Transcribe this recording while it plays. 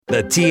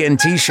The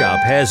TNT Shop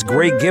has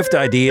great gift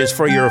ideas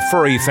for your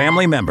furry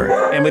family member.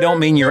 And we don't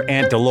mean your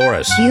Aunt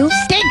Dolores. You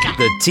stink!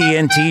 The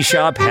TNT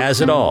Shop has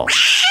it all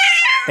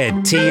at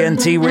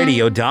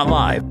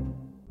TNTRadio.live.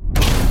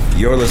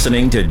 You're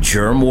listening to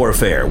Jerm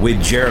Warfare with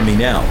Jeremy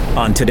Nell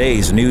on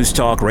today's News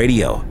Talk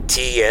Radio,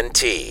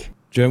 TNT.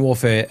 Jerm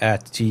Warfare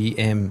at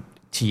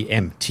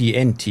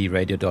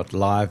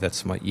TNTRadio.live.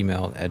 That's my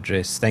email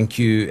address. Thank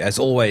you, as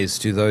always,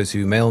 to those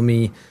who mail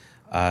me.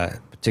 A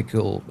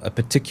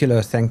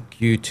particular thank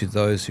you to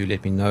those who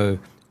let me know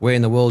where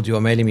in the world you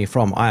are mailing me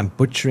from. I am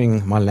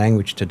butchering my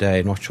language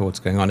today. Not sure what's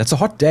going on. It's a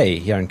hot day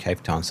here in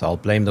Cape Town, so I'll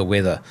blame the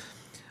weather.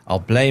 I'll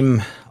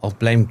blame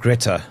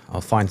Greta.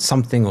 I'll find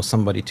something or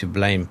somebody to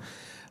blame.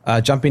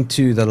 Jump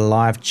into the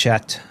live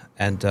chat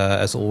and,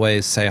 as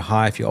always, say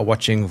hi if you are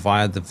watching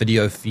via the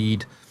video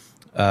feed.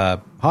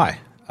 Hi.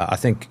 I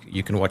think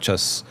you can watch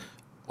us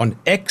on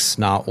X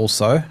now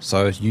also.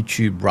 So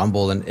YouTube,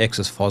 Rumble, and X,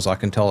 as far as I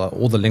can tell.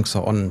 All the links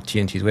are on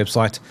TNT's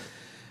website.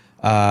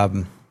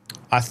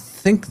 I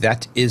think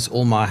that is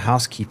all my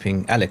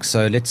housekeeping, Alex.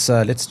 So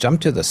let's jump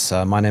to this.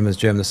 My name is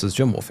Jerm. This is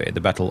Jerm Warfare, the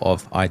battle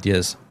of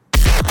ideas.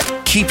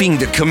 Keeping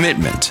the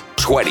commitment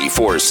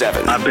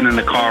 24/7. I've been in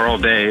the car all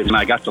day and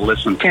I got to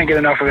listen. Can't get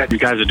enough of it. You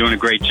guys are doing a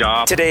great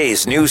job.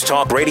 Today's News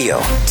Talk Radio,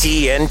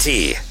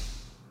 TNT.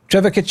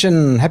 Trevor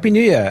Kitchen, Happy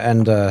New Year,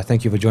 and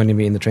thank you for joining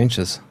me in the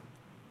trenches.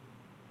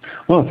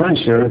 Well,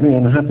 thanks, Jeremy,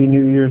 and Happy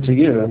New Year to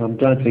you. And I'm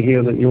glad to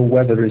hear that your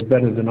weather is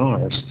better than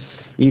ours.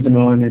 Even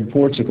though I'm in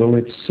Portugal,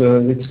 it's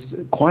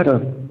quite a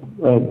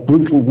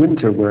brutal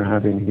winter we're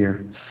having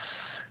here.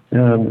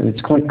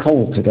 It's quite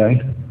cold today.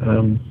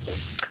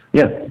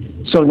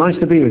 So nice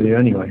to be with you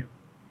anyway.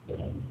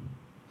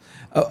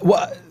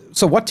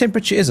 So what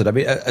temperature is it? I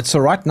mean, so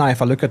right now,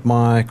 if I look at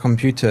my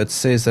computer, it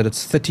says that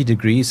it's 30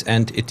 degrees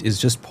and it is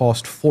just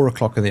past 4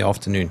 o'clock in the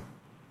afternoon.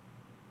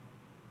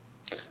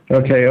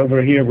 Okay,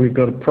 over here we've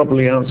got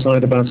probably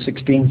outside about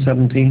 16,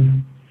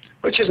 17,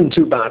 which isn't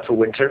too bad for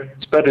winter.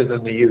 It's better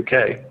than the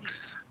UK,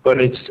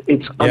 but it's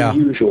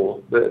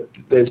unusual.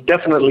 There's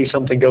definitely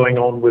something going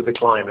on with the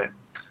climate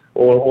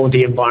or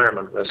the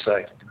environment, let's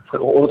say,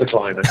 or the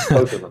climate,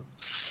 both of them.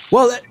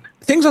 Well,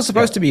 things are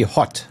supposed to be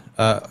hot.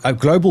 A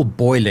global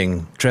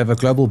boiling, Trevor,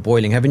 global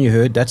boiling. Haven't you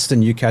heard? That's the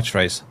new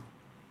catchphrase.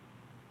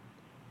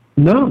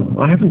 No,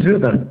 I haven't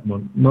heard that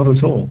one. Not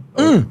at all.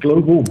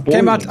 Global boiling.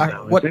 Came out,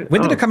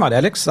 when did it come out,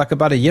 Alex? Like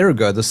about a year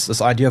ago,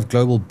 this idea of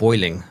global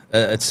boiling.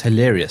 It's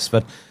hilarious,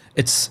 but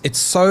it's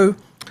so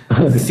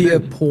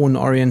fear porn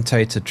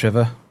orientated,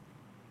 Trevor.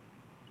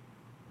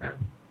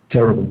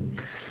 Terrible.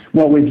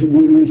 Well,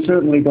 we've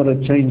certainly got a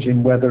change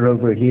in weather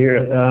over here,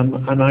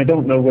 and I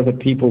don't know whether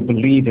people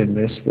believe in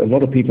this. A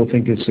lot of people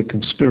think it's a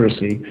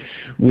conspiracy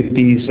with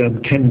these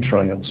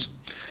chemtrails.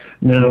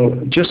 Now,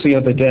 just the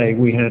other day,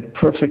 we had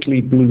perfectly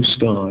blue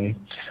sky,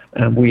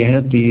 and we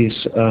had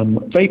these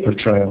vapor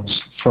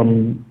trails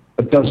from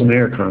a dozen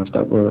aircraft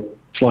that were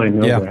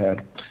flying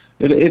overhead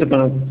at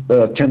about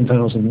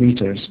 10,000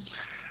 meters.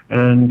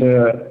 And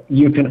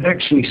you can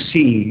actually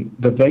see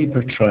the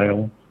vapor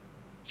trail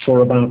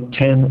for about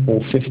 10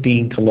 or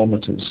 15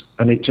 kilometers,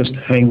 and it just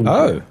hangs.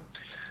 Oh.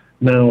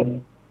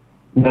 Now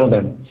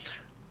then,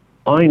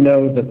 I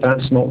know that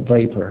that's not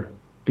vapor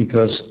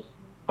because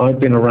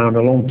I've been around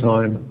a long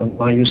time, and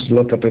I used to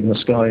look up in the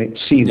sky,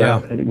 see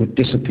that, and it would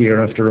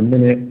disappear after a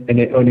minute, and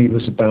it only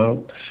was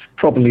about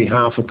probably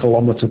half a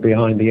kilometer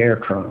behind the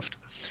aircraft.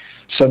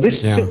 So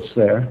this sits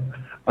there,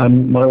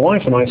 and my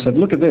wife and I said,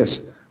 look at this,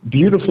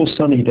 beautiful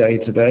sunny day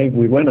today.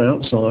 We went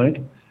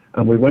outside,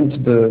 and we went to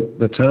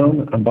the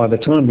town, and by the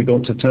time we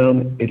got to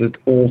town, it had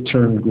all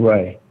turned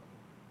grey,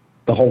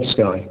 the whole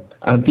sky.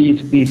 And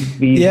these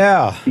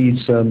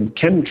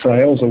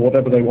chemtrails, or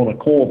whatever they want to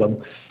call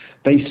them,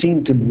 they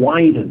seem to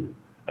widen,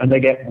 and they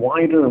get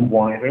wider and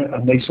wider,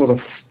 and they sort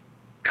of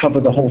cover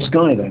the whole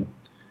sky then.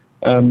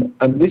 And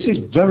this is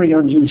very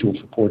unusual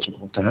for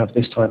Portugal to have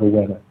this type of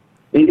weather.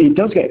 It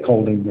does get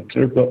cold in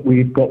winter, but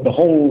we've got the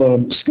whole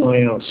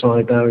sky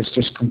outside now is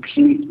just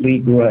completely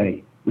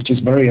grey, which is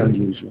very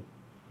unusual.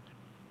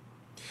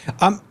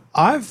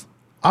 I've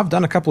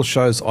done a couple of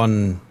shows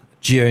on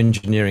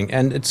geoengineering,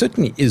 and it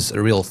certainly is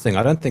a real thing.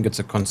 I don't think it's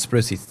a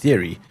conspiracy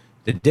theory.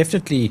 There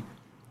definitely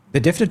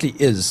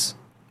is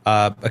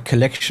a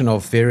collection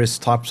of various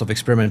types of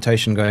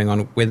experimentation going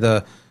on,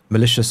 whether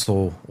malicious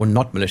or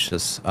not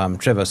malicious,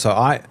 Trevor. So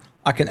I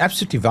can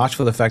absolutely vouch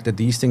for the fact that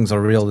these things are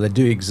real. They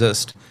do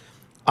exist.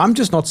 I'm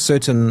just not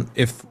certain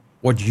if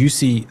what you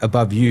see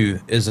above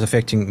you is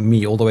affecting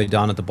me all the way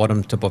down at the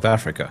bottom tip of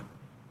Africa.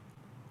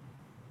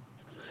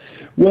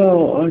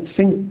 Well, I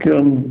think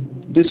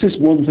this is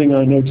one thing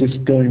I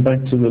noticed going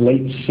back to the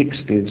late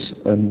 60s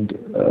and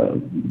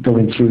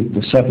going through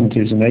the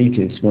 70s and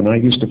 80s when I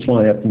used to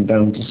fly up and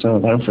down to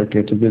South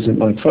Africa to visit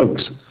my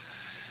folks.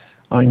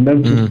 I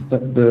noticed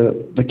that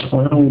the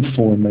cloud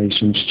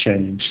formations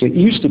changed. It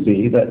used to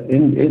be that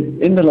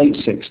in the late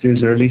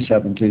 60s, early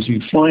 70s,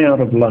 you'd fly out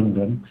of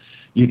London,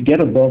 you'd get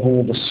above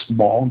all the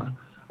smog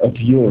of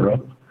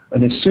Europe,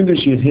 and as soon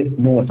as you hit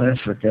North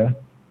Africa,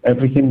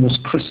 everything was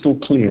crystal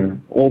clear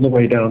all the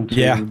way down to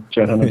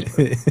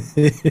Johannesburg.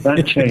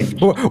 That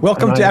changed.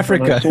 Welcome to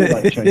Africa. And I saw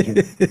that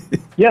changing.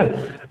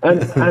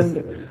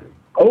 And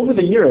over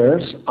the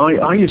years,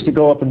 I used to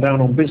go up and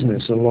down on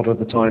business a lot of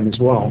the time as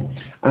well.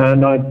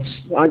 And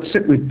I'd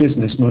sit with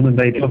businessmen, and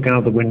they'd look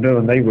out the window,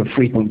 and they were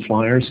frequent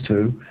flyers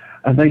too.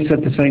 And they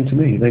said the same to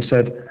me. They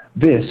said,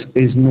 this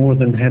is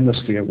Northern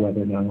Hemisphere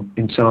weather now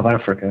in South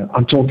Africa.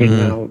 I'm talking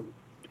now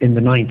in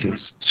the 90s.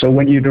 So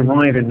when you'd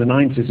arrive in the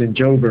 90s in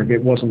Joburg,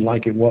 it wasn't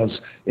like it was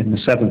in the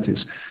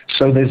 70s.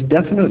 So there's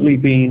definitely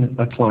been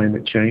a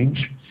climate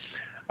change.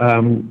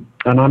 And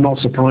I'm not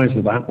surprised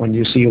at that when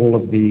you see all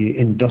of the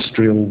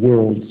industrial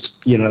worlds,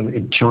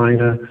 in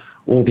China,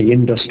 all the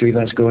industry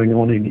that's going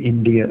on in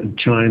India and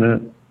China,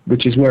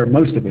 which is where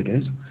most of it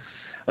is.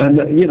 And,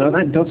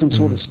 that doesn't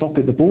sort of stop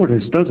at the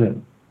borders, does it?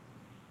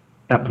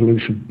 That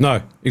pollution.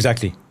 No,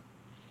 exactly.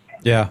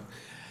 Yeah.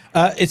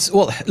 It's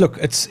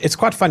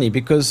quite funny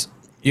because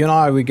you and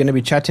I, we're going to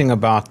be chatting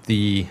about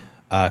the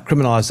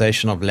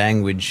criminalization of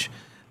language.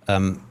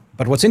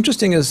 But what's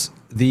interesting is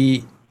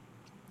the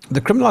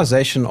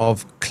criminalization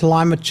of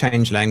climate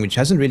change language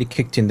hasn't really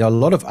kicked in. There are a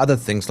lot of other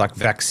things like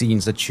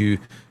vaccines that you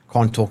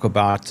can't talk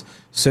about,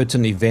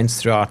 certain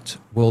events throughout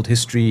world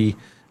history,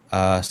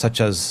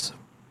 such as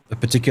a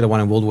particular one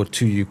in World War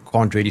II you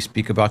can't really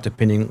speak about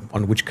depending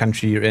on which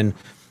country you're in.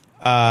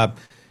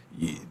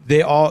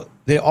 There are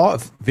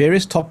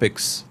various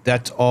topics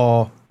that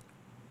are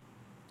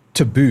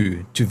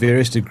taboo to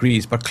various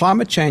degrees, but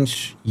climate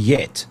change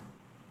yet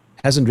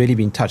hasn't really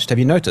been touched. Have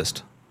you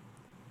noticed?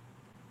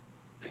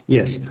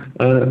 Yes,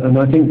 and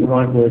I think the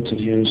right word to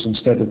use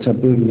instead of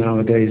taboo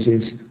nowadays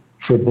is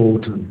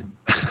verboten.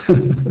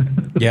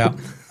 Yeah.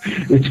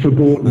 It's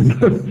verboten.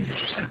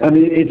 I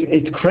mean,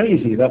 it's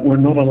crazy that we're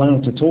not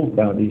allowed to talk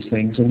about these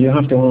things, and you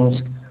have to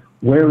ask,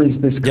 where is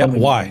this coming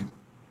from? Why?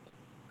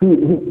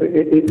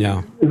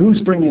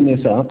 Who's bringing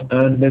this up?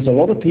 And there's a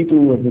lot of people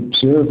who have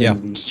observed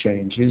these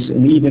changes,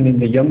 and even in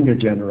the younger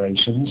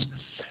generations.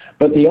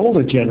 But the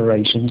older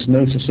generations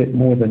notice it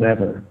more than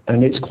ever.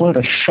 And it's quite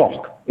a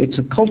shock. It's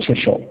a culture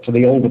shock for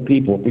the older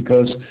people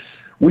because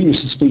we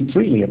used to speak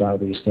freely about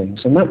these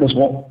things. And that was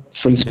what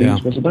free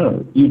speech was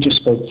about. You just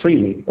spoke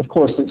freely. Of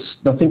course, it's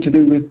nothing to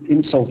do with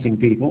insulting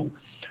people.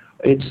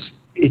 It's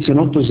an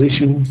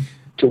opposition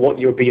to what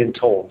you're being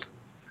told.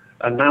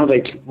 And now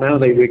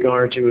they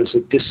regard you as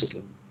a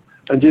dissident.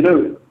 And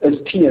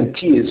as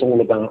TNT is all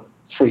about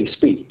free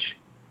speech,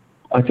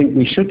 I think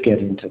we should get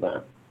into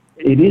that.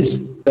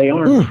 They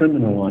are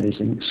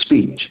criminalizing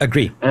speech.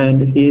 Agree.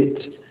 And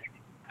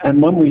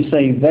when we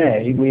say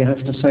they, we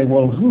have to say,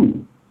 well,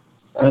 who?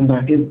 And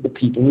that is the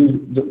people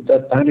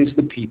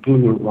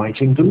who are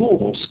writing the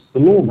laws, the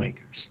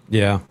lawmakers.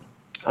 Yeah.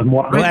 And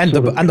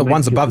the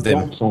ones above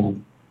them.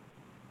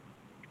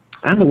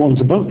 And the ones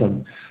above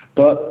them.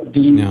 But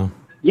the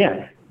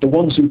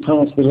ones who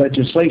pass the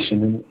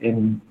legislation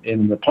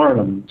in the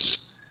parliaments.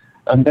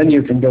 And then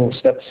you can go a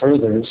step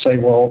further and say,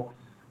 well,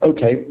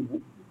 okay,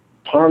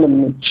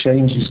 Parliament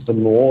changes the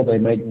law, they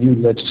make new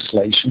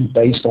legislation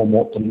based on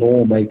what the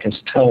lawmakers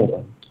tell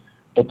them.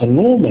 But the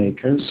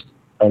lawmakers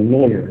are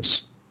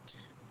lawyers,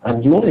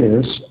 and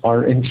lawyers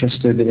are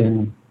interested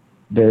in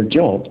their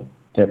job,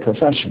 their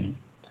profession.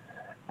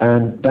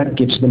 And that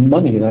gives them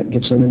money, that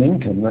gives them an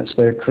income, that's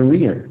their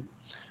career.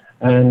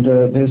 And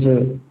there's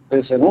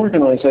an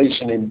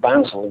organization in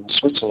Basel in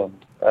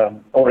Switzerland,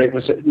 it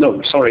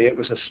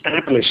was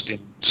established in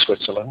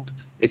Switzerland.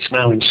 It's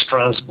now in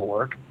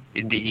Strasbourg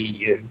in the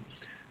EU.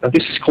 And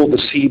this is called the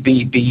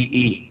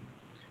CBBE.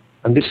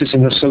 And this is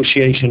an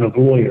association of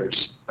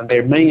lawyers. And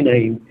their main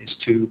aim is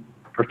to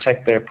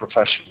protect their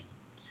profession.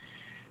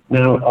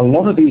 Now, a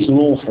lot of these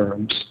law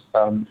firms,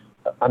 and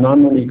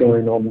I'm only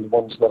going on the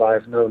ones that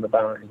I've known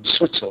about in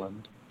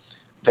Switzerland,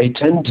 they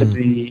tend to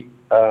be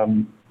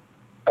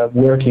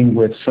working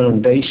with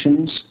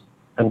foundations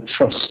and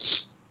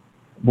trusts.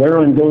 Where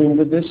I'm going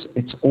with this,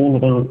 it's all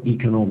about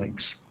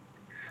economics.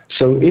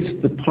 So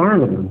if the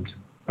parliament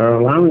are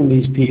allowing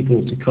these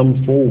people to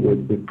come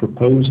forward with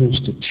proposals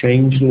to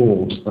change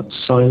laws that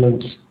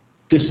silence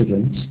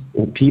dissidents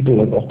or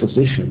people of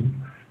opposition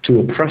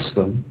to oppress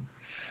them,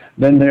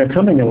 then they're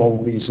coming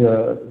along, these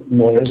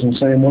lawyers, and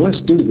saying, well,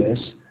 let's do this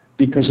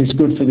because it's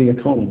good for the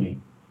economy.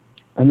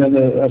 And then,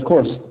 of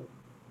course,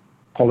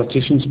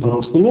 politicians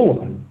pass the law,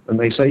 and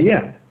they say,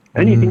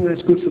 anything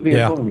that's good for the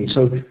economy.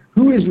 So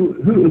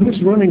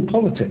who's running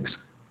politics?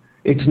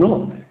 It's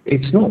not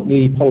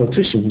the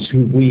politicians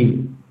who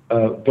we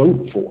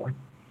vote for.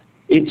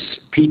 It's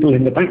people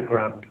in the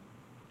background,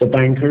 the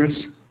bankers,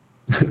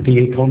 the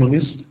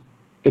economists,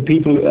 the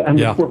people, and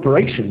the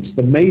corporations,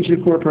 the major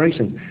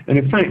corporations. And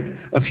in fact,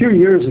 a few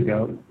years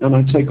ago, and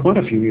I'd say quite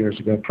a few years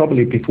ago,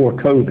 probably before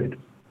COVID,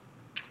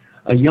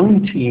 a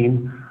young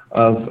team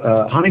of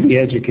highly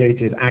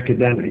educated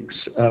academics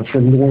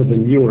from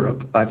Northern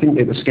Europe, I think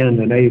they were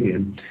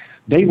Scandinavian,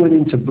 they went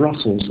into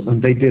Brussels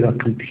and they did a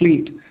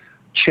complete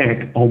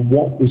check on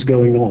what was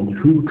going on,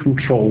 who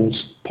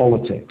controls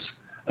politics.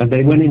 And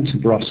they went into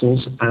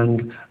Brussels,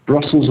 and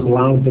Brussels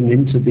allowed them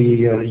into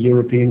the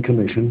European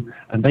Commission,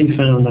 and they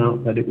found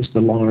out that it was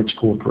the large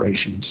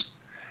corporations.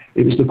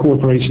 It was the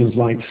corporations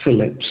like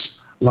Philips,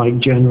 like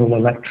General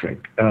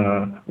Electric,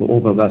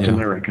 although that's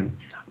American.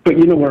 But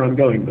you know where I'm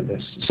going with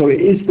this. So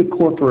it is the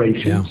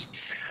corporations. Yeah.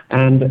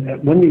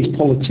 And when these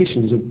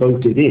politicians have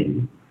voted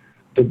in,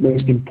 the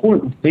most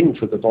important thing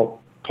for the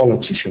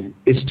politician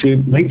is to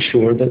make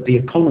sure that the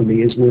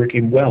economy is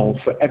working well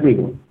for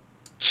everyone.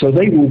 So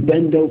they will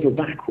bend over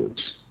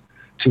backwards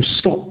to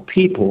stop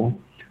people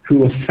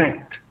who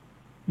affect,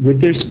 with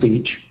their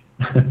speech,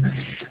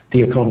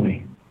 the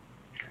economy.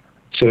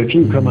 So if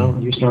you come out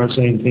and you start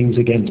saying things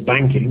against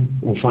banking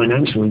or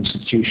financial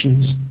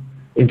institutions,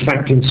 in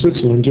fact, in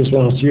Switzerland just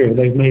last year,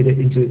 they've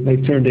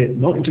turned it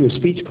not into a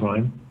speech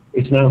crime,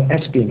 it's now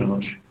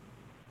espionage.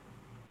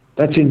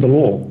 That's in the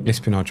law.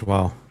 Espionage,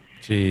 wow.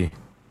 Gee.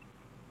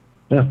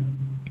 Yeah.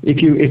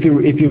 If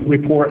you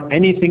report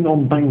anything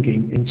on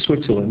banking in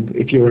Switzerland,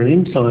 if you're an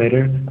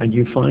insider and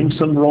you find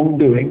some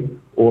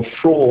wrongdoing or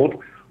fraud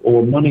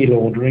or money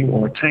laundering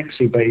or tax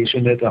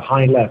evasion at a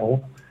high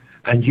level,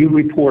 and you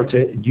report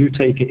it, and you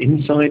take it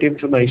inside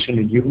information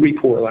and you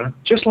report that,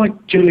 just like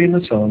Julian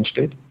Assange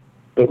did,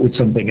 but with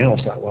something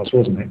else that was,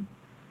 wasn't it?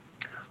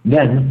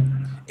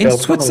 Then in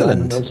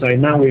Switzerland, they'll say,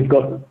 now we've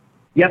got,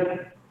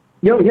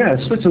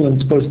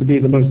 Switzerland's supposed to be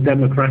the most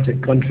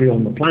democratic country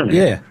on the planet.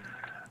 Yeah.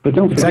 But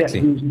don't forget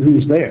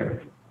who's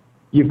there.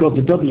 You've got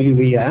the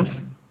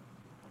WEF,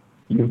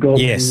 you've got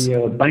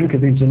the Bank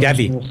of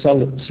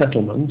International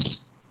Settlements,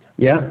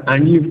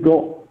 and you've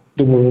got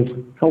the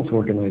World Health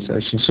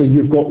Organization. So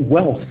you've got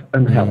wealth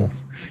and health.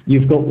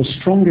 You've got the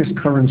strongest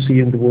currency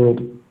in the world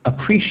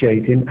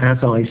appreciating as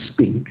I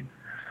speak,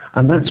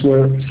 and that's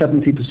where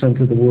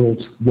 70% of the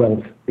world's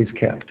wealth is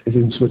kept, is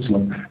in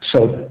Switzerland.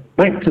 So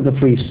back to the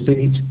free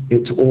speech,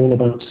 it's all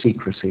about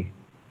secrecy.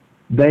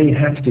 They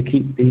have to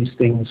keep these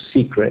things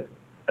secret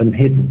and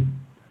hidden,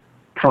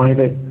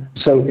 private.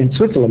 So in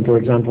Switzerland, for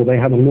example, they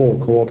have a law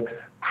called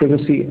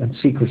privacy and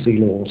secrecy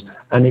laws,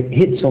 and it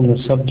hits on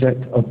the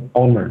subject of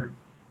honor.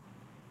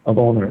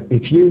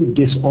 If you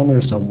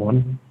dishonor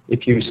someone,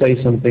 if you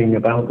say something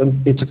about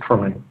them, it's a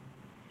crime.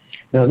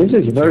 Now, this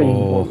is very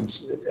important,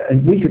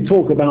 and we could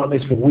talk about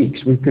this for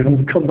weeks. We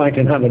could come back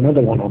and have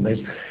another one on this,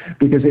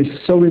 because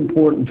it's so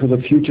important for the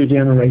future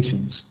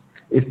generations.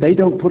 If they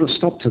don't put a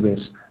stop to this,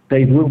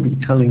 they will be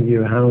telling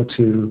you how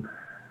to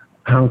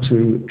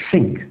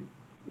think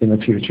in the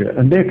future.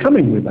 And they're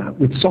coming with that,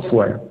 with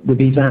software, with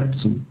these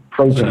apps and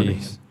programming.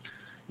 Jeez.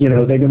 You know,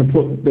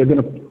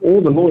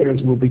 all the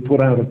lawyers will be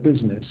put out of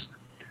business,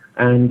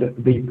 and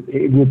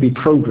it will be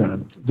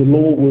programmed. The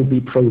law will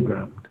be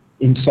programmed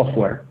in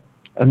software,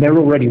 and they're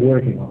already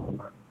working on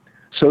that.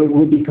 So it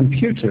will be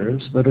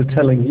computers that are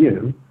telling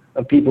you,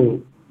 and people,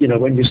 you know,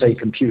 when you say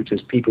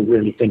computers, people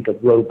really think of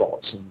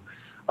robots and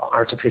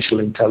artificial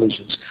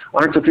intelligence.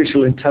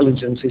 Artificial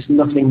intelligence is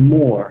nothing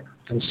more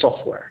than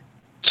software.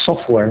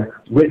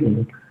 Software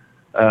written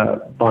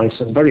by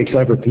some very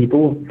clever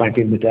people back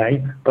in the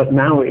day, but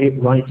now it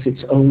writes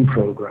its own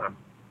program,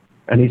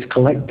 and it's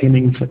collecting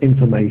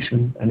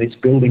information, and it's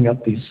building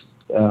up these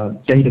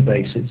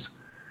databases.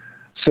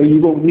 So you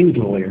won't need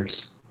lawyers,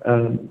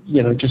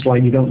 you know, just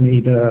like you don't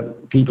need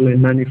people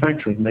in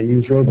manufacturing. They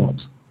use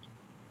robots.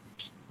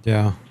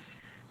 Yeah.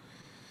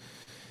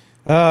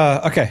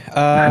 Okay.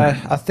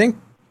 I think,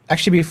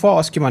 actually, before I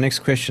ask you my next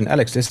question,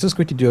 Alex, let's just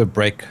quickly do a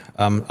break.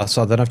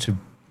 So I don't have to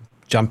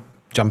jump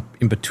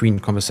in between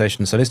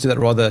conversations. So let's do that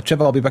rather.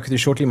 Trevor, I'll be back with you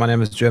shortly. My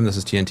name is Jerm. This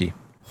is TNT.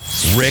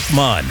 Rick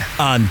Munn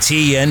on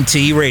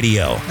TNT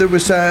Radio. There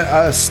was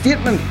a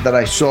statement that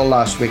I saw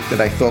last week that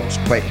I thought was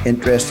quite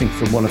interesting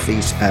from one of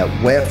these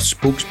WEF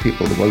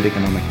spokespeople, the World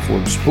Economic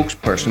Forum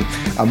spokesperson.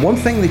 And one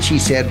thing that she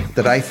said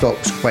that I thought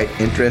was quite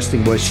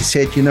interesting was she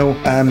said, you know,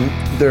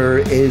 there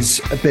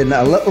is been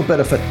a little bit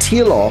of a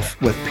tail off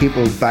with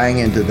people buying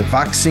into the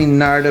vaccine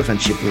narrative,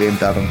 and she blamed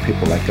that on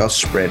people like us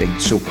spreading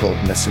so-called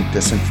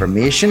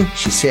disinformation.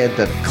 She said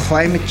that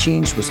climate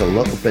change was a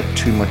little bit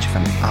too much of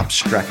an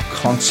abstract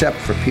concept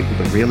for people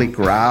to really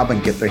grab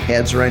and get their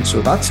heads around,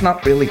 so that's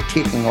not really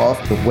taking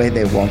off the way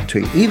they want to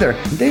either.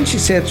 And then she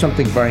said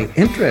something very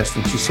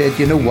interesting. She said,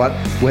 you know what,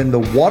 when the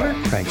water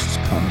crisis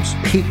comes,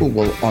 people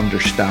will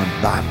understand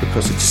that,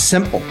 because it's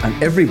simple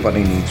and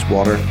everybody needs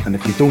water, and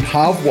if you don't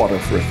have water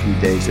for a few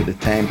days at a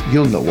time,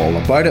 you'll know all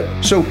about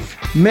it. So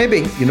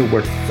maybe, you know,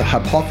 we're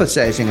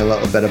hypothesizing a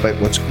little bit about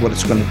what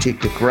it's going to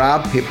take to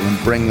grab people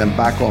and bring them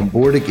back on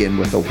board again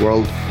with a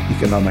World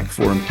Economic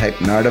Forum type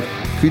narrative.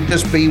 Could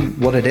this be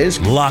what it is?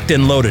 Locked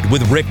and Loaded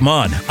with Rick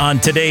Munn on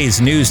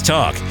today's News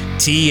Talk,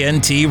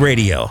 TNT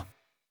Radio.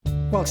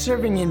 While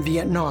serving in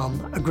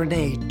Vietnam, a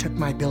grenade took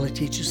my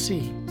ability to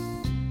see.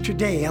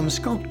 Today, I'm a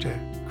sculptor,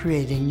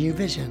 creating new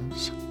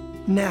visions.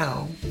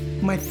 Now,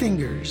 my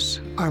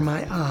fingers are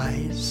my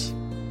eyes.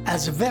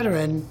 As a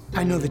veteran,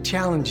 I know the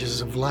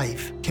challenges of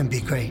life can be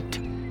great.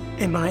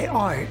 In my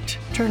art,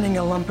 turning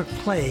a lump of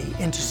clay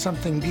into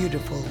something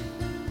beautiful,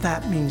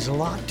 that means a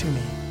lot to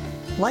me.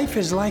 Life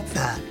is like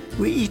that.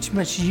 We each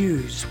must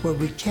use what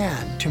we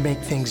can to make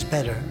things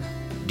better.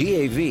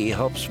 DAV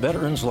helps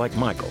veterans like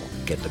Michael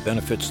get the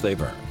benefits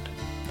they've earned.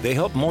 They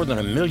help more than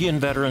 1 million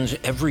veterans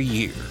every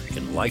year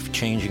in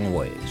life-changing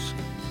ways.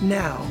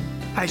 Now,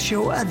 I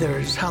show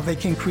others how they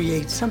can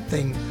create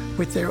something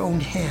with their own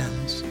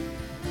hands.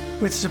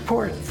 With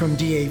support from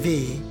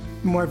DAV,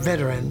 more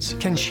veterans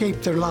can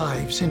shape their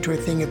lives into a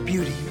thing of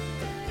beauty.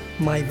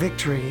 My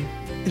victory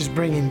is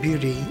bringing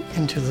beauty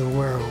into the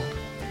world.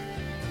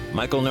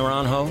 Michael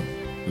Naranjo,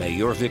 may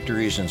your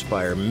victories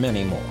inspire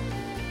many more.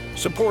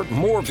 Support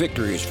more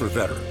victories for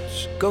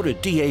veterans. Go to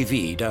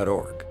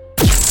DAV.org.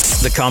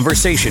 The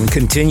conversation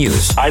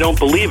continues. I don't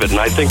believe it, and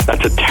I think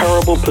that's a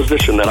terrible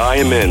position that I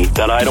am in,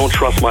 that I don't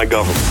trust my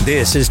government.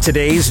 This is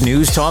today's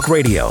News Talk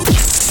Radio,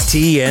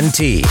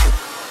 TNT.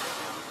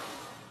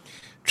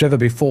 Trevor,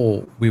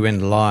 before we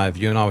went live,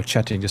 you and I were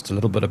chatting just a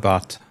little bit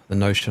about the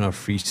notion of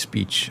free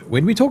speech.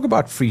 When we talk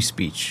about free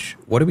speech,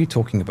 what are we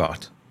talking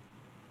about?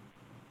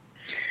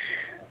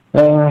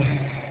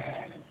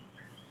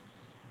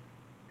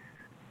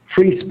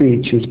 Free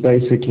speech is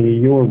basically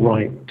your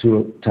right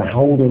to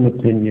hold an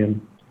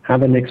opinion,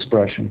 have an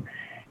expression.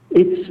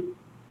 It's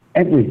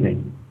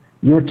everything.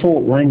 You're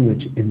taught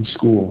language in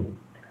school,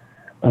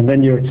 and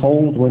then you're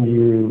told when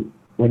you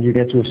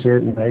get to a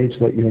certain age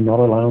that you're not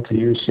allowed to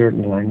use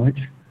certain language.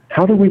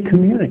 How do we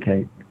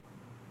communicate?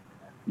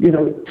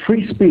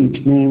 Free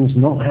speech means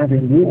not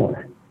having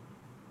war.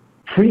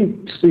 Free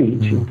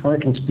speech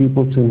entitles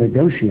people to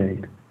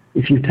negotiate.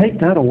 If you take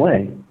that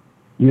away,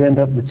 you end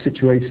up with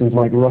situations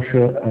like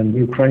Russia and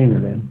Ukraine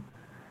are in,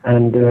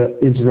 and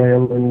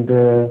Israel and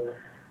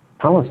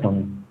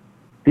Palestine.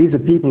 These are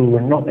people who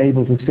are not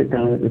able to sit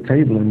down at the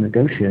table and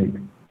negotiate.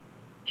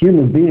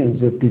 Human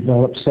beings have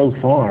developed so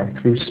far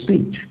through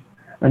speech.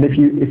 And if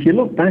you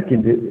look back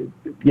into,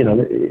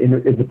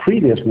 in the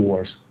previous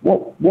wars,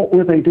 what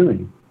were they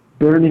doing?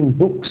 Burning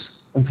books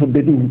and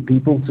forbidding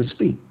people to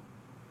speak.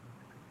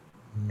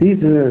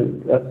 These are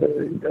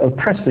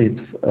oppressive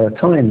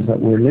times that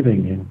we're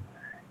living in.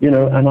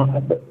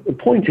 The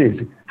point is,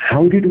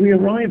 how did we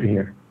arrive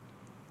here?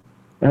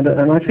 And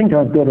I think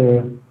I've got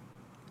an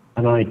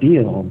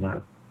idea on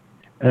that.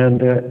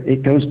 And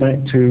it goes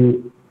back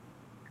to,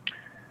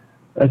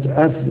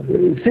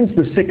 since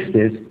the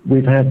 60s,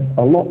 we've had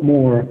a lot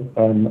more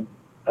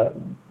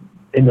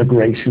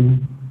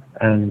immigration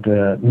and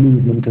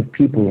movement of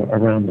people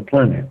around the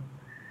planet.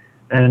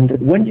 And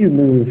when you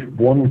move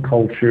one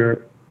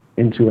culture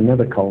into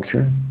another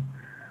culture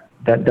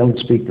that don't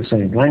speak the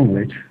same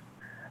language,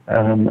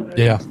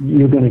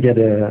 you're going to get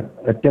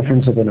a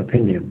difference of an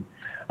opinion.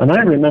 And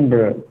I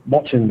remember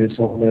watching this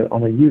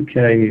on a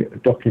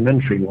UK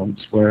documentary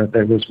once, where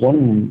there was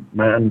one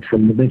man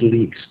from the Middle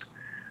East,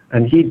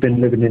 and he'd been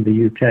living in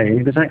the UK.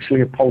 He was actually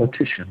a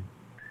politician.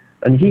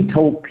 And he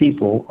told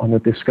people on a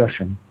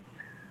discussion,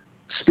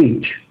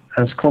 speech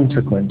has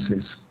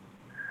consequences.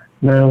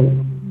 Now,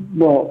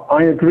 well,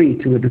 I agree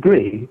to a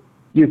degree.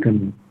 You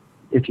can,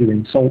 if you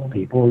insult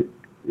people,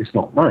 it's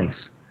not nice.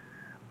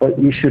 But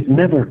you should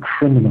never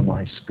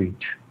criminalize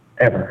speech,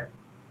 ever.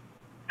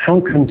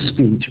 How can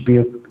speech be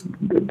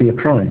a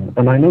crime?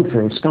 And I know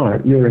for a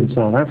start, you're in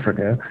South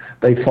Africa,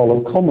 they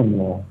follow common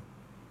law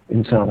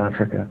in South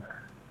Africa.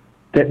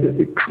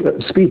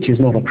 Speech is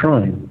not a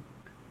crime.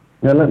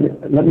 Now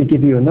let me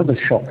give you another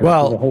shocker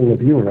for the whole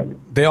of Europe.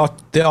 There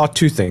are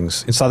two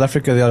things. In South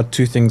Africa, there are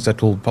two things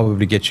that will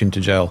probably get you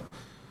into jail.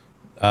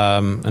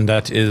 And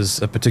that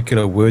is a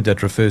particular word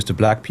that refers to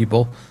black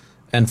people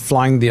and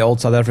flying the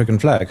old South African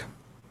flag.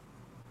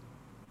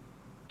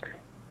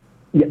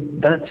 Yeah,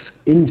 that's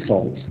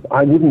insults.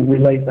 I wouldn't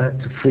relate that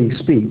to free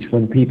speech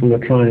when people are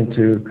trying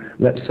to,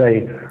 let's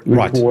say,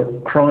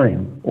 report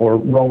crime or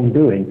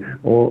wrongdoing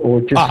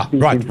or just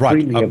speaking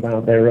freely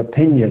about their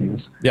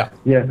opinions.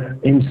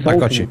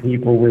 Insulting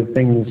people with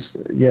things.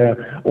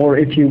 Or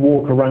if you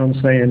walk around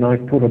saying,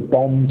 I've put a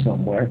bomb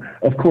somewhere,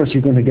 of course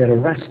you're going to get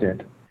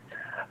arrested.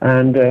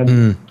 And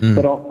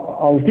but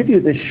I'll give you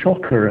this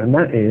shocker, and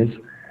that is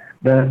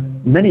that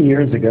many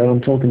years ago, I'm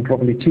talking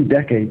probably 2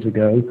 decades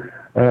ago,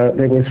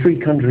 there were 3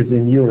 countries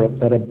in Europe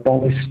that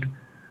abolished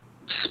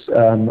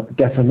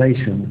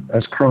defamation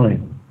as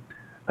crime.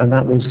 And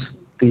that was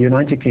the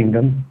United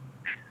Kingdom,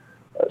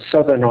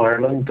 Southern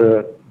Ireland,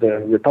 the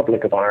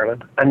Republic of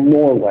Ireland, and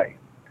Norway.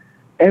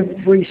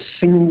 Every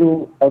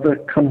single other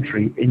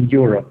country in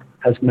Europe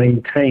has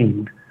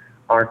maintained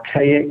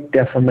archaic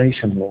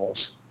defamation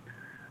laws.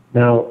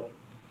 Now,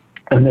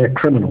 and they're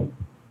criminal.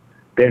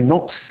 They're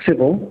not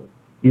civil.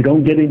 You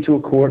don't get into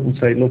a court and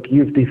say, look,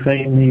 you've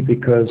defamed me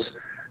because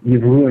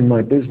you've ruined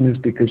my business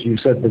because you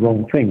said the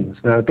wrong things.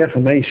 Now,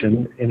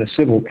 defamation in a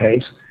civil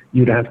case,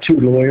 you'd have 2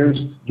 lawyers,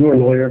 your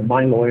lawyer,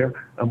 my lawyer,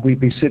 and we'd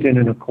be sitting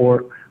in a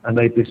court and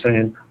they'd be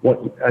saying,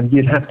 and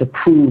you'd have to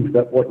prove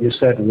that what you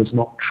said was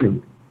not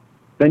true.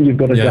 Then you've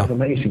got a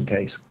defamation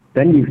case.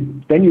 Then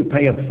you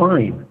pay a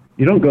fine.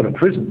 You don't go to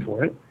prison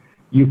for it.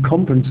 You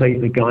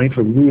compensate the guy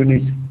for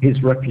ruining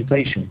his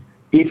reputation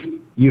if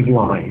you've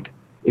lied.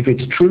 If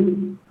it's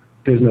true,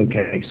 there's no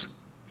case.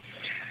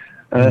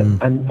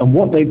 And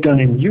what they've done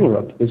in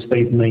Europe is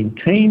they've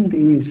maintained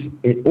these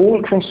all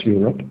across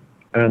Europe.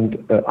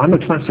 And I'm a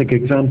classic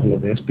example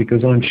of this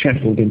because I'm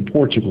shackled in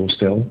Portugal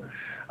still.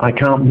 I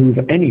can't move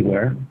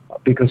anywhere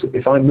because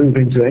if I move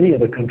into any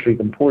other country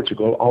than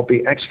Portugal, I'll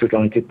be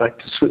extradited back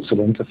to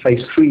Switzerland to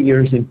face 3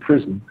 years in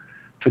prison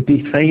for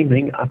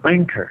defaming a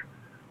banker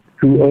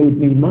who owed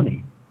me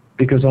money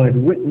because I'd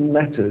written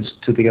letters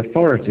to the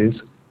authorities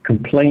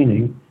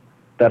complaining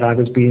that I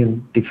was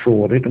being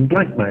defrauded and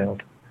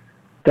blackmailed.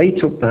 They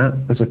took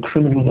that as a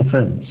criminal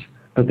offence,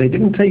 but they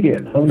didn't take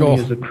it only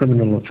as a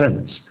criminal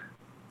offence.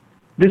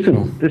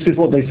 Listen, this is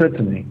what they said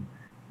to me.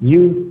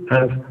 You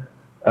have,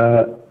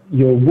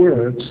 your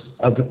words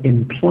have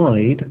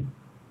implied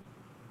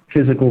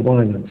physical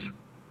violence.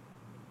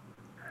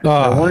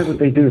 Now, why would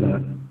they do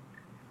that?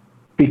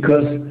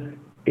 Because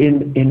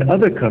in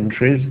other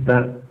countries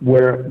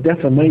where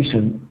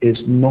defamation is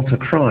not a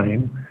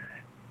crime,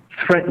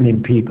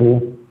 threatening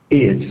people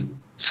is.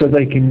 So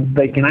they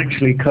can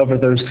actually cover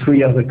those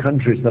 3 other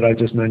countries that I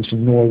just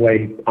mentioned,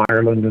 Norway,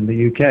 Ireland, and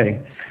the UK.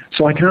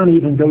 So I can't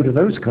even go to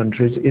those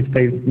countries if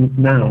they've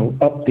now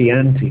upped the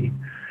ante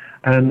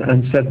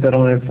and said that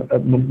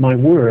my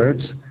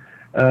words,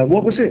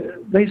 what was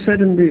it? They said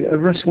in the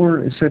arrest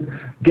warrant, it said,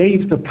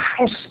 gave the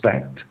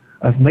prospect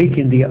of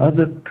making the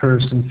other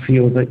person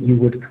feel that you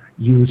would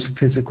use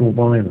physical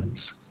violence.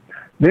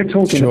 They're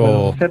talking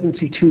about a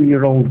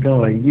 72-year-old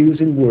guy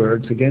using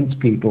words against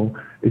people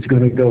is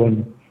going to go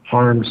and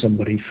harm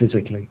somebody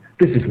physically.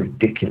 This is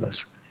ridiculous.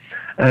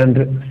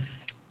 And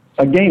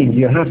again,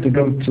 you have to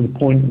go to the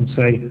point and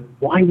say,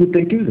 why would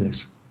they do this?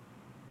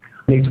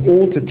 And it's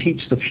all to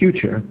teach the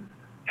future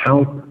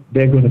how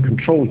they're going to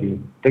control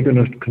you. They're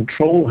going to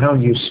control how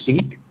you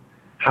speak,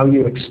 how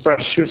you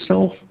express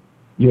yourself,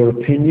 your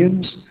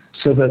opinions,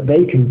 so that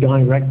they can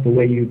direct the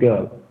way you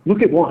go.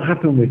 Look at what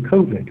happened with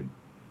COVID.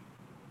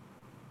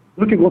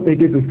 Look at what they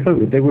did with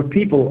COVID. There were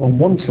people on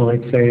one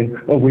side saying,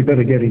 oh, we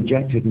better get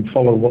injected and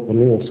follow what the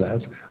law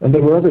says. And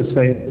there were others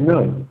saying,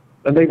 no.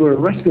 And they were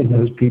arresting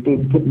those people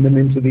and putting them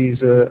into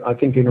these, I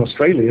think in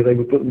Australia, they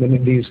were putting them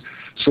in these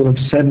sort of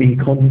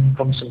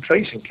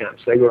semi-concentration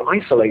camps. They were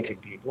isolating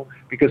people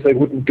because they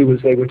wouldn't do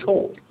as they were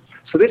told.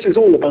 So this is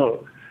all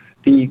about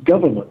the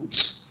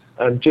governments.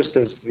 And just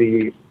as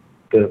the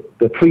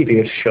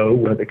previous show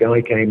where the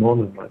guy came on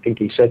and I think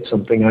he said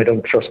something, I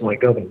don't trust my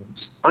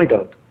governments. I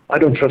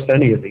don't trust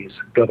any of these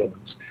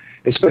governments,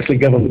 especially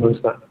governments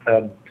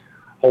that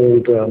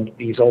hold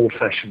these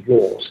old-fashioned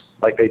laws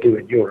like they do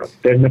in Europe.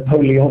 They're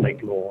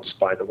Napoleonic laws,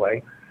 by the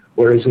way,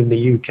 whereas in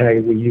the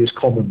UK we use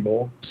common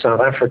law.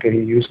 South Africa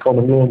you use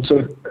common law, and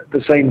so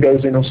the same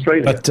goes in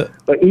Australia.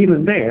 But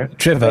even there,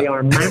 Trevor, they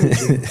are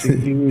managing to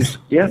use...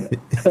 Yeah,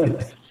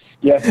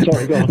 yeah.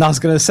 Sorry, go on. No, I was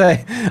going to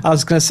say,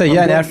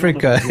 in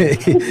Africa...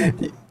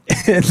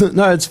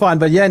 No, it's fine.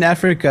 But in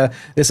Africa,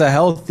 there's a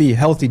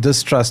healthy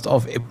distrust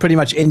of pretty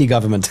much any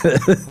government.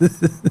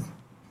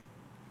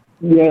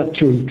 Yeah,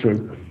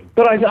 true.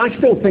 But I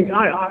still think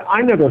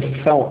I never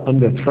felt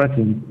under threat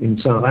in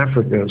South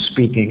Africa of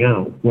speaking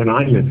out when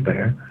I lived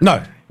there.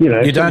 No, you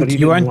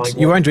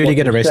won't really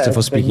get arrested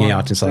for speaking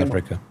out in South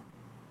Africa.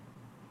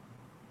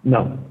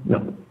 No.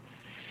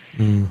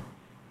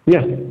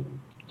 Yeah.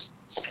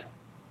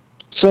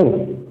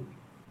 So.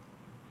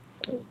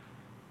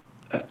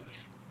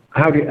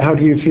 How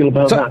do you feel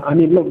about that? I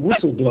mean, look,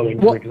 whistleblowing,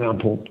 for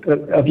example.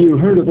 Have you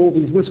heard of all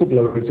these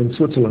whistleblowers in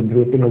Switzerland who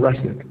have been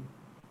arrested?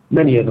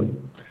 Many of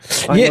them.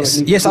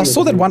 Yes, I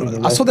saw that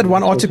one. I saw that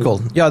one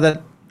article.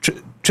 Yeah,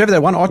 Trevor,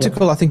 that one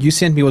article I think you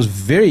sent me was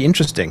very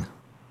interesting.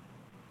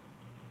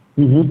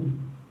 Mm-hmm.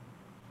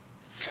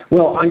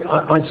 Well,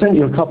 I sent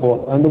you a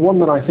couple, and the one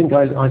that I think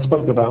I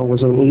spoke about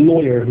was a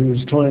lawyer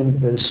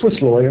a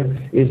Swiss lawyer,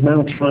 is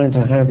now trying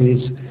to have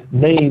his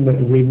name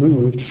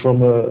removed from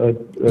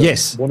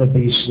one of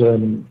these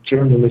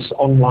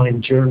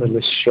online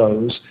journalist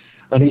shows,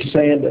 and he's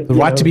saying that the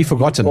right to be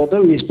forgotten.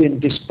 Although he's been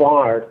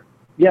disbarred,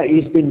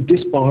 he's been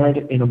disbarred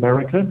in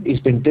America,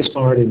 he's been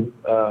disbarred in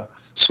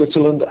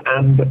Switzerland,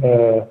 and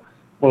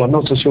I'm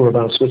not so sure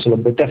about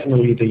Switzerland, but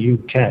definitely the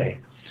UK.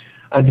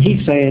 And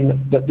he's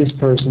saying that this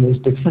person has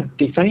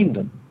defamed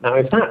him. Now,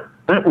 if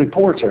that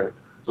reporter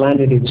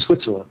landed in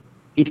Switzerland,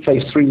 he'd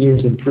face 3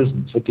 years in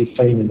prison for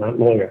defaming that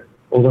lawyer,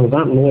 although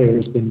that lawyer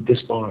has been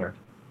disbarred.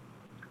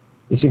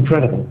 It's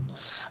incredible.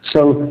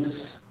 So,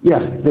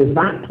 there's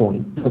that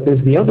point, but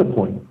there's the other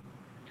point.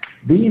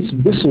 These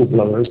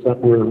whistleblowers that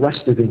were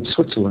arrested in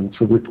Switzerland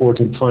for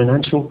reporting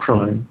financial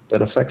crime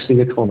that affects the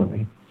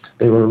economy,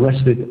 they were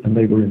arrested and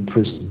they were in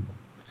prison.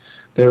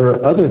 There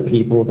are other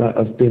people that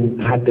have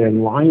had their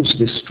lives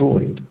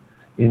destroyed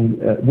in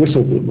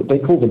whistleblowers. They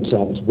call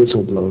themselves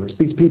whistleblowers.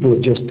 These people are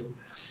just,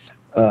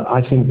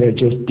 I think they're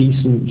just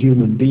decent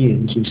human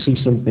beings who see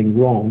something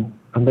wrong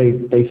and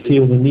they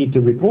feel the need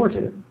to report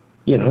it,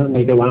 and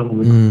they go out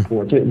and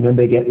report it, and then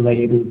they get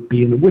labeled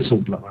being a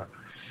whistleblower.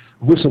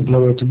 A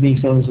whistleblower to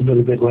me sounds a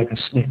little bit like a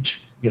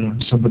snitch,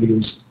 somebody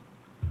who's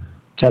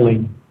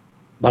telling.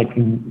 Like,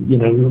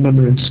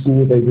 remember in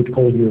school they would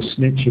call you a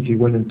snitch if you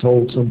went and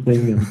told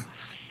something, and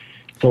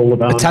It's all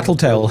about a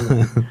tattletale.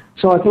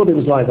 So I thought it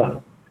was like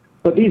that.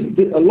 But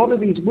a lot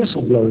of these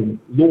whistleblowing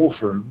law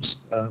firms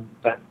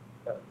that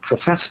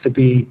profess to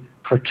be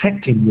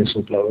protecting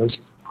whistleblowers,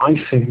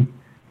 I think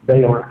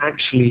they are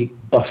actually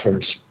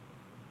buffers.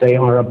 They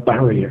are a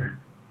barrier.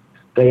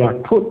 They are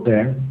put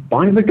there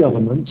by the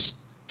governments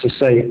to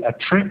say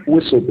attract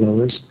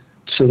whistleblowers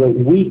so that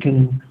we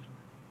can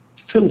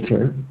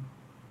filter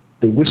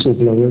the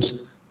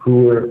whistleblowers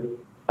who are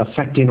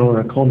affecting our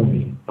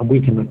economy, and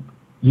we can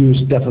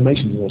use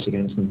defamation laws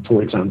against them,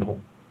 for example.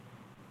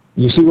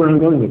 You see where I'm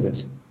going with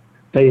this?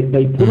 They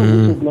put a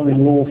whistleblowing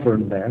law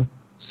firm there.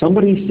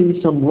 Somebody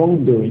sees some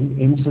wrongdoing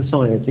in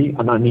society,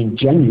 and I mean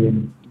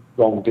genuine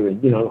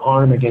wrongdoing,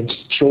 harm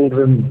against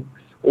children,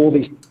 all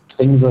these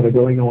things that are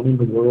going on in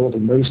the world,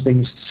 and those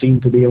things seem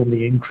to be on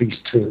the increase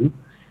too.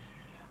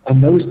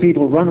 And those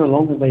people run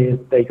along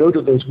and they go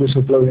to those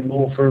whistleblowing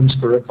law firms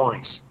for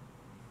advice.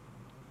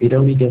 It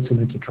only gets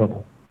them into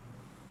trouble.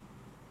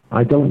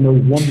 I don't know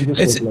one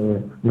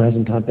whistleblower who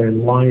hasn't had their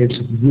lives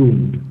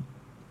ruined.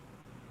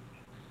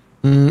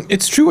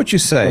 It's true what you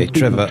say,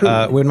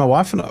 Trevor. When my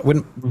wife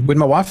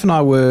and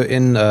I were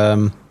in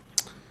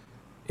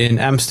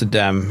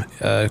Amsterdam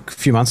a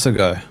few months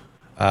ago,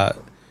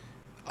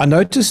 I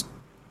noticed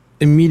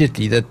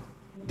immediately that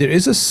there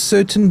is a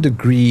certain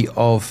degree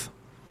of,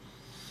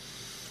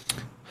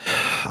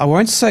 I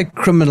won't say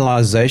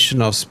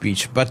criminalization of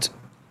speech, but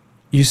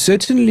you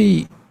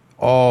certainly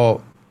are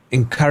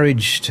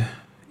encouraged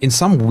in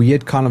some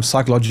weird kind of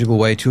psychological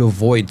way to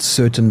avoid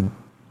certain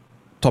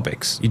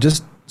topics.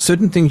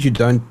 Certain things you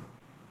don't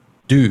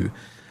do.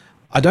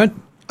 I don't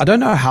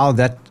know how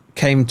that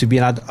came to be,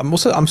 and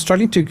I'm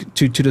struggling to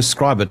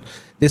describe it.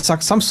 There's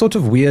like some sort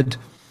of weird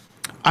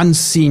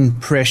unseen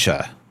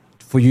pressure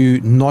for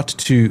you not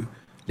to,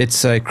 let's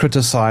say,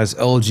 criticize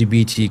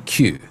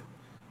LGBTQ,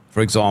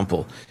 for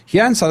example.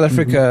 Here in South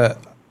Africa,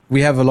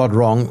 we have a lot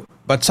wrong,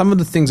 but some of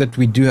the things that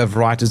we do have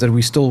right is that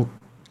we still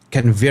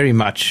can very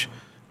much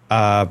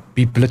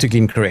be politically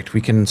incorrect.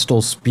 We can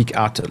still speak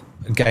out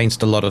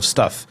against a lot of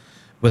stuff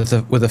with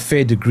a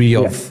fair degree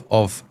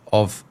of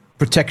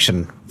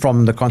protection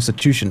from the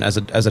Constitution as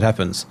it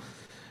happens.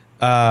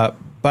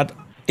 But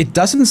it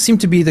doesn't seem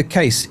to be the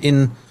case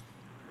in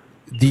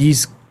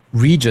these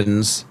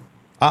regions.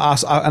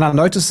 And I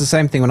noticed the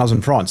same thing when I was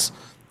in France.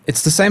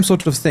 It's the same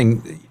sort of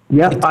thing.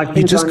 Yeah, I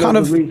think I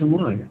know the reason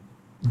why.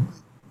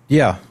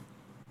 Yeah.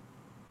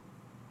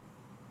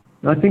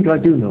 I think I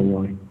do know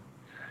why.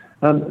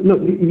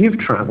 Look, you've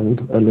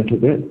travelled a little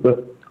bit,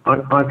 but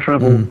I've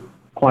travelled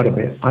quite a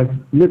bit. I've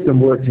lived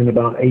and worked in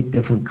about 8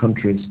 different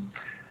countries.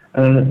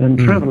 And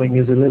travelling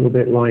is a little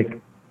bit like,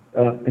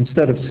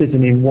 instead of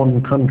sitting in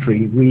one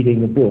country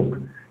reading a book,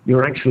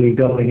 you're actually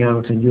going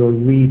out and you're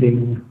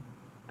reading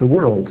the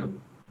world.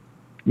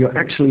 You're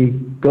actually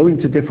going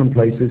to different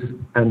places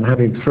and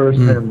having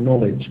first-hand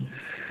knowledge.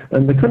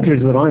 And the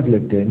countries that I've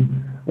lived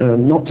in,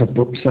 not to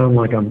sound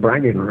like I'm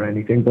bragging or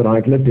anything, but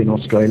I've lived in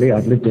Australia,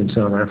 I've lived in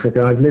South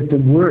Africa, I've lived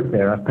and worked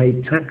there, I've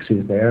paid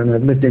taxes there, and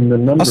I've lived in a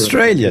number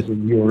Australia. of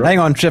countries in Europe. Hang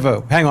on,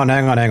 Trevor. Hang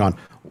on.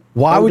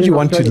 Why would you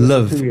want to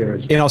live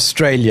in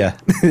Australia?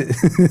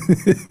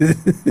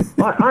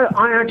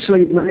 I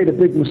actually made a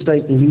big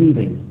mistake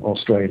leaving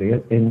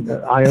Australia.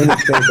 I only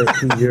stayed there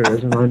 2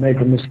 years, and I made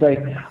a mistake.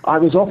 I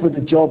was offered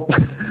a job.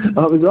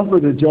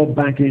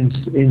 Back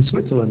in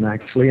Switzerland,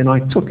 actually, and I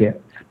took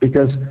it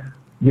because,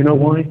 you know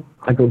why?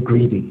 I got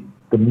greedy.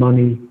 The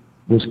money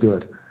was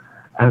good,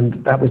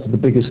 and that was the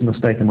biggest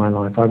mistake in my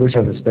life. I wish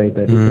I had stayed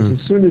there, because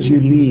as soon as you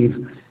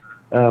leave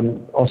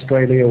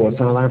Australia or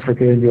South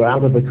Africa and you're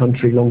out of the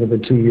country longer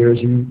than 2 years,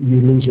 you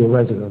lose your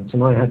residence,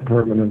 and I had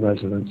permanent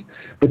residence.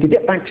 But to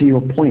get back to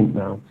your point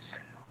now,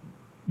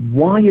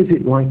 why is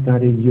it like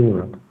that in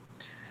Europe?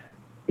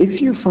 If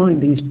you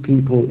find these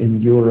people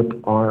in Europe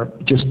are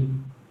just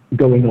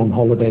going on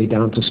holiday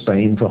down to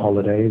Spain for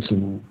holidays,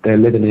 and they're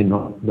living in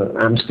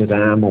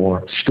Amsterdam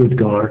or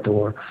Stuttgart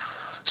or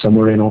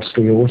somewhere in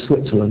Austria or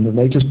Switzerland, and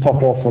they just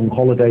pop off on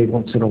holiday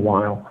once in a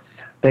while,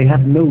 they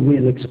have no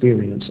real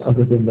experience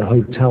other than the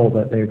hotel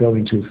that they're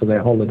going to for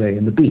their holiday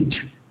and the beach,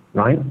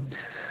 right?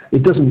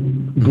 It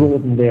doesn't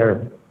broaden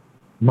their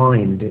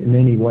mind in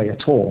any way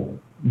at all,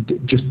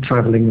 just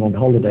traveling on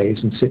holidays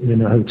and sitting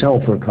in a hotel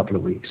for a couple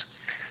of weeks.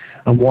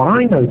 And what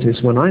I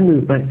noticed when I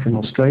moved back from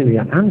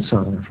Australia and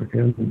South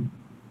Africa,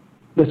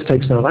 let's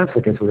take South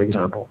Africa for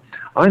example,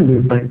 I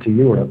moved back to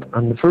Europe,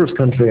 and the first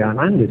country I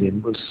landed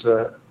in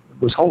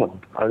was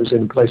Holland. I was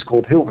in a place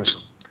called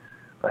Hilversum.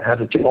 I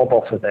had a job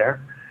offer there.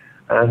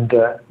 And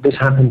this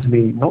happened to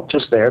me not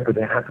just there, but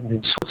it happened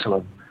in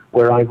Switzerland,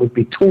 where I would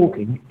be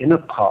talking in a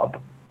pub,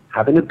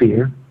 having a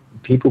beer,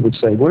 and people would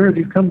say, "Where have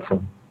you come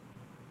from?"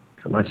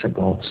 And I said,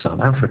 "Well, South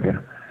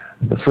Africa."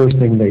 And the first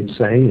thing they'd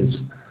say is,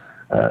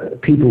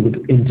 people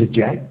would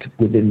interject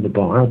within the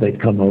bar. They'd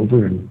come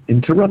over and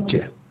interrupt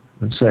you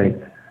and say,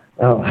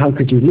 "Oh, how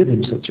could you live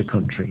in such a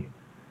country?"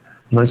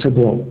 And I said,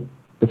 "Well,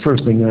 the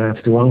first thing I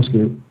have to ask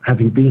you, have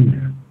you been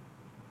there?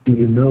 Do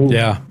you know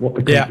what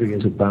the country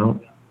is about?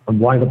 And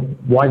why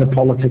the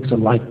politics are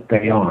like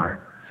they are?"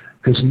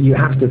 Because you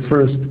have to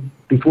first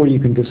before you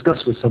can discuss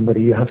with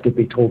somebody, you have to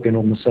be talking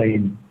on the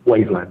same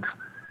wavelength.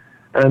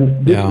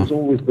 And this was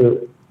always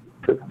the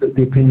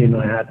opinion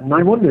I had. And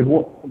I wondered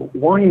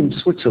why in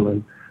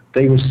Switzerland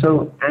they were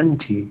so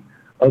anti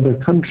other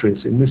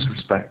countries in this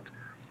respect.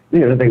 You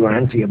know, they were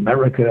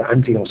anti-America,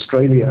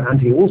 anti-Australia,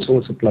 anti all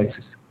sorts of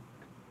places.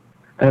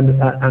 And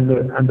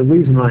the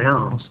reason I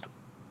asked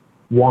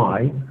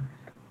why,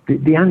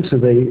 the answer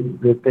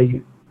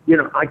they you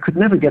know, I could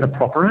never get a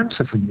proper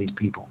answer from these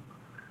people.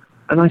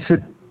 And I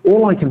said,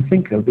 all I can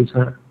think of is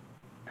that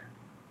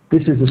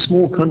this is a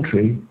small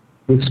country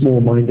with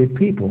small-minded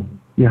people.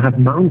 You have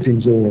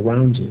mountains all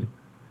around you.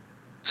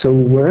 So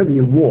wherever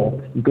you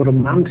walk, you've got a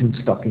mountain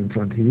stuck in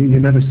front of you. You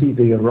never see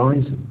the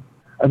horizon.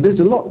 And there's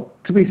a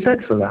lot to be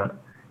said for that.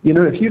 You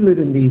know, if you live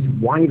in these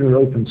wider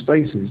open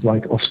spaces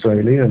like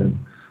Australia and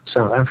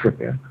South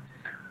Africa,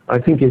 I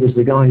think it was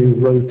the guy who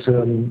wrote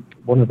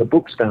one of the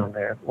books down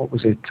there. What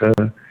was it?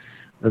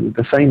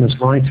 The famous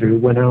writer who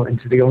went out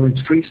into the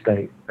Orange Free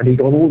State, and he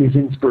got all his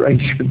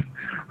inspiration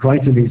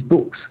writing these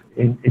books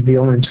in the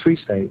Orange Free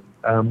State.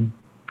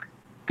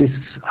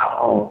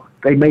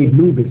 They made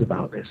movies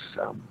about this.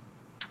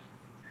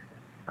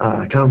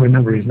 I can't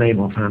remember his name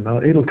offhand.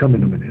 It'll come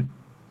in a minute.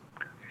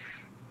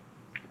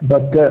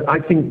 But I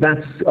think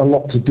that's a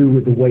lot to do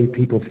with the way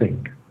people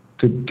think,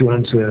 to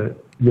answer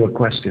your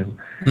question.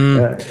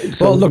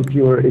 Well, look,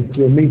 if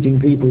you're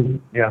meeting people,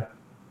 yeah.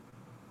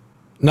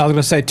 No, I was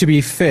going to say, to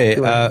be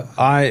fair,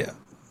 I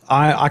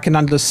can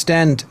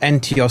understand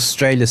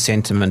anti-Australia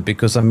sentiment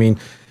because, I mean,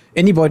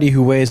 anybody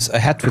who wears a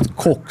hat with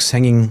corks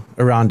hanging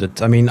around it,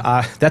 I mean,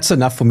 that's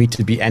enough for me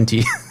to be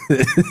anti.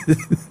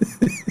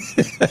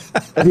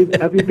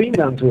 Have you been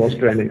down to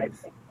Australia?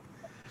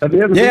 Have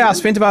you ever been? I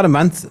spent about a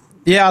month.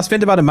 Yeah, I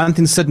spent about a month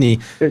in Sydney.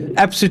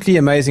 Absolutely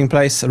amazing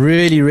place.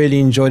 Really, really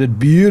enjoyed it.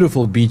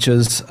 Beautiful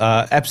beaches.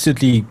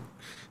 Absolutely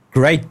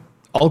great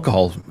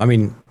alcohol. I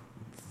mean,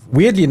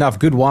 weirdly enough,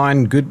 good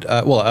wine, good,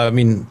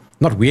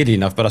 not weirdly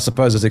enough, but I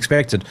suppose as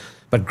expected,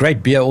 but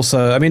great beer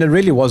also. I mean, it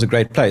really was a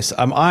great place.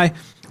 I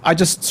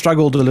just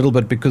struggled a little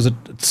bit because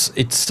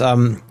it's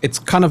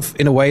kind of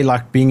in a way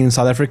like being in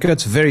South Africa.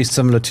 It's very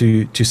similar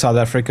to South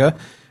Africa,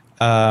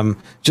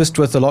 just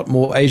with a lot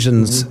more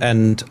Asians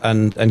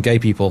and gay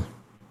people.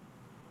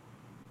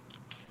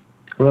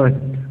 Right.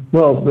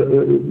 Well,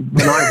 when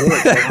I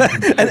worked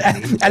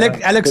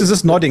and Alex is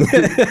just nodding.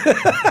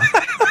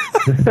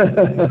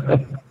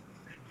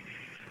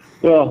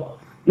 Well,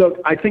 look,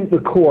 I think the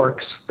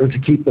corks are to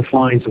keep the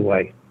flies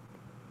away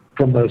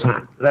from those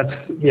hats. That's,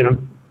 you know,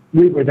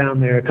 we were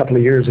down there a couple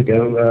of years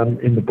ago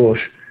in the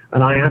bush,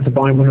 and I had to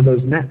buy one of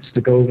those nets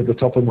to go over the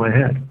top of my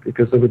head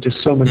because there were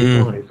just so many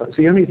flies. That's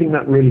the only thing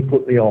that really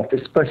put me off,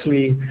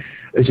 especially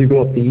as you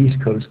go up the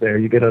East Coast there,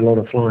 you get a lot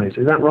of flies.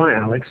 Is that right,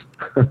 Alex?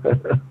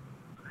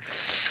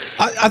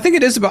 I think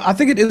it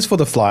is for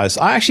the flies.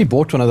 I actually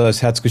bought one of those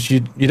hats because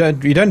you don't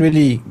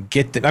really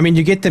get them. I mean,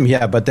 you get them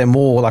here, but they're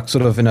more like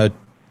sort of in a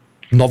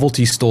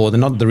novelty store. They're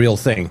not the real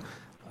thing.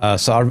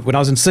 When I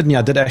was in Sydney,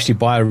 I did actually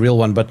buy a real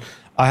one, but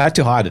I had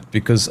to hide it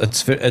because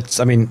it's.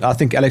 I mean, I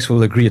think Alex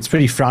will agree. It's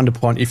pretty frowned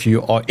upon if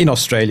you are in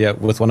Australia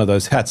with one of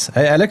those hats.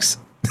 Hey, Alex,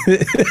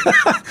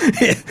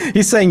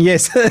 he's saying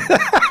yes.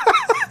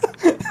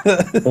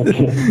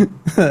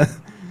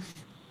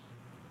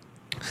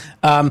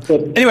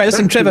 Anyway,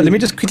 listen, Trevor, let me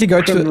just quickly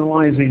go to.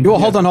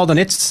 Hold on.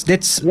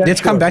 Let's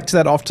come back to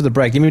that after the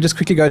break. Let me just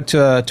quickly go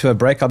to a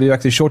break. I'll be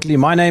back there shortly.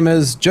 My name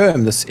is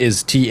Jerm. This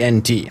is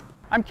TNT.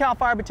 I'm Cal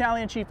Fire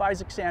Battalion Chief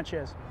Isaac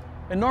Sanchez,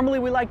 and normally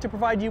we like to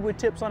provide you with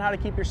tips on how to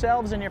keep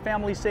yourselves and your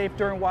family safe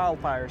during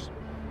wildfires.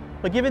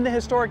 But given the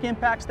historic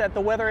impacts that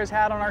the weather has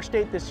had on our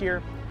state this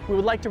year, we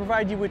would like to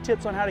provide you with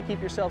tips on how to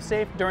keep yourself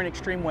safe during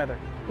extreme weather.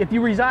 If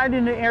you reside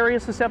in an area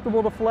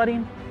susceptible to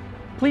flooding,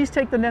 please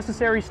take the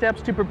necessary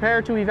steps to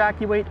prepare to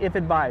evacuate if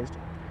advised.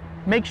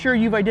 Make sure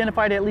you've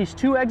identified at least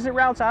 2 exit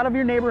routes out of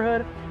your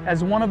neighborhood,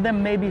 as one of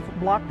them may be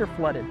blocked or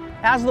flooded.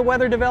 As the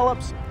weather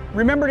develops,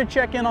 remember to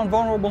check in on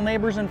vulnerable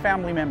neighbors and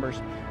family members.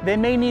 They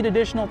may need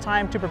additional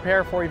time to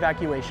prepare for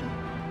evacuation.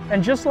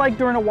 And just like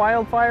during a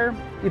wildfire,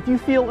 if you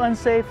feel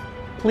unsafe,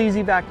 please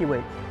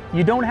evacuate.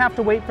 You don't have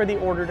to wait for the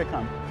order to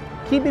come.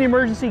 Keep an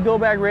emergency go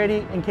bag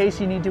ready in case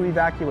you need to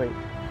evacuate.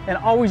 And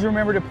always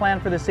remember to plan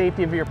for the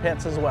safety of your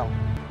pets as well.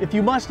 If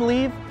you must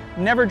leave,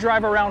 never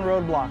drive around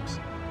roadblocks.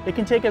 It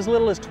can take as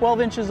little as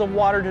 12 inches of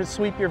water to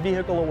sweep your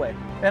vehicle away.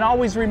 And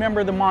always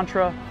remember the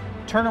mantra,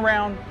 turn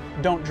around,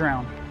 don't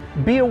drown.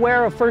 Be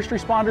aware of first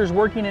responders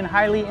working in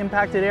highly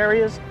impacted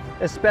areas,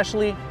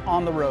 especially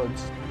on the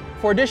roads.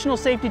 For additional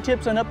safety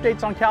tips and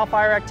updates on CAL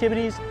FIRE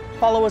activities,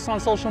 follow us on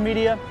social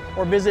media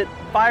or visit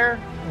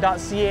fire.ca.gov.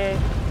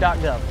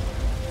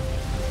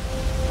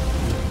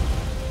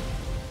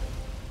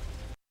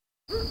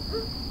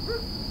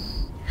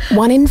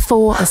 One in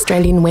 4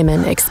 Australian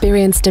women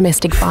experience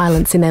domestic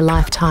violence in their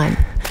lifetime.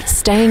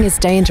 Staying is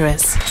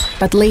dangerous,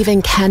 but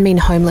leaving can mean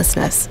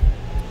homelessness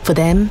for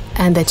them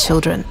and their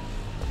children.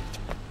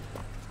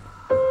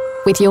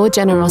 With your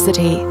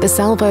generosity, the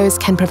Salvos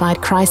can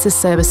provide crisis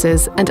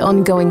services and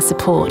ongoing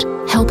support,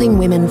 helping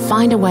women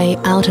find a way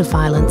out of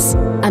violence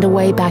and a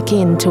way back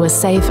into a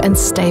safe and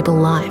stable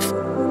life.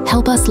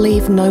 Help us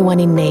leave no one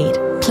in need.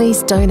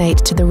 Please donate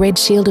to the Red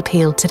Shield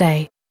Appeal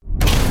today.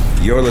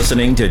 You're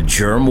listening to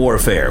Jerm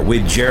Warfare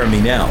with Jeremy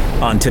Nell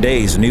on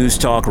today's News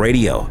Talk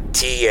Radio,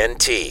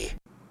 TNT.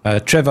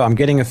 Trevor, I'm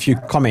getting a few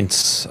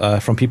comments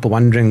from people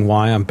wondering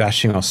why I'm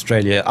bashing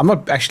Australia. I'm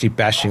not actually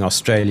bashing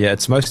Australia.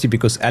 It's mostly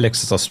because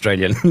Alex is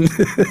Australian.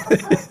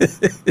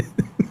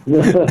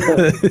 No,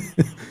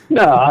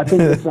 I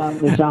think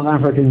the South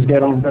Africans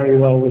get on very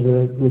well with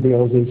the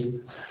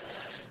Aussies.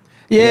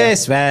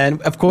 Yes,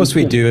 man. Of course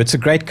we do. It's a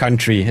great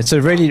country. It's a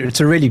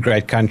really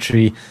great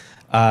country.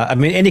 I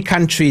mean, any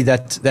country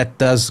that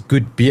does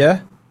good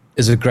beer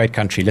is a great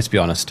country. Let's be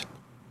honest.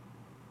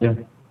 Yeah.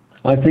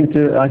 I think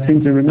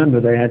to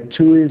remember they had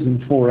 2Is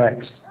and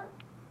 4X.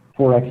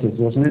 4Xs,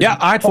 wasn't it? Yeah,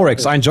 I had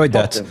 4X. I enjoyed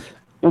that.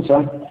 That's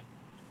right.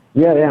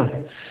 Yeah.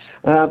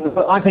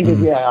 But I think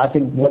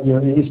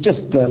it's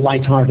just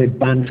light-hearted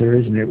banter,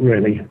 isn't it?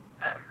 Really.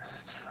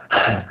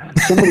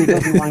 Somebody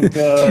doesn't like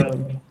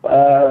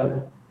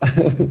the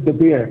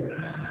beer.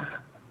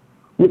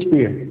 Which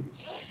beer?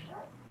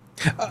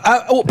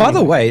 By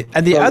the way,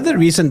 and the other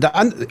reason,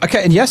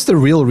 and yes, the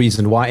real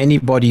reason why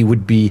anybody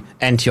would be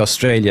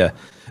anti-Australia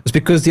is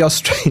because the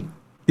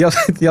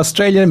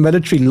Australian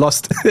military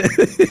lost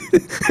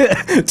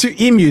to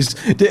emus.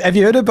 Have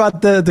you heard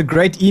about the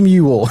Great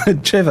Emu War,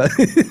 Trevor?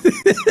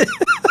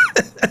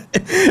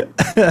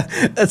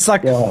 It's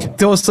like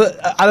there was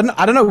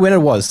I don't know when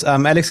it was.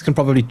 Alex can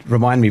probably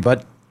remind me,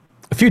 but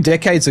a few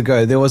decades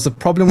ago there was a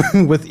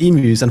problem with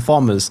emus and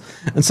farmers,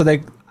 and so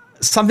it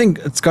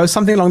goes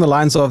something along the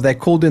lines of they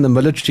called in the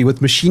military with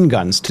machine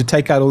guns to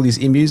take out all these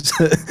emus,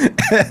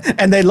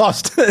 and they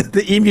lost.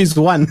 The emus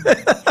won.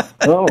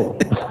 Oh,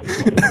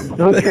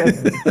 okay.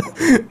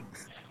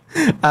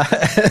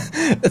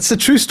 It's a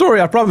true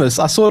story, I promise.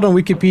 I saw it on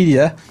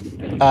Wikipedia,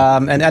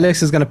 and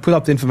Alex is going to put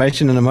up the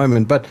information in a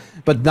moment. But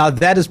now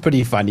that is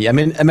pretty funny. I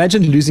mean,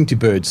 imagine losing to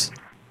birds.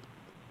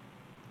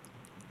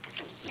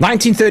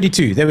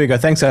 1932. There we go.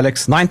 Thanks,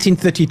 Alex.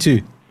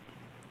 1932.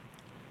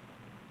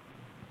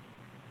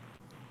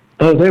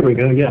 Oh, there we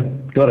go. Yeah,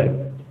 got it.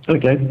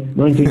 Okay,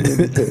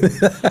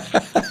 1932.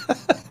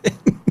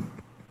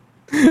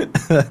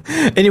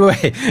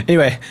 Anyway,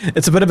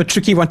 it's a bit of a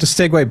tricky one to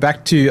segue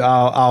back to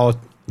our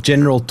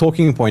general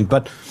talking point,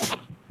 but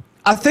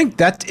I think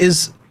there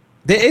is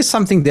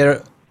something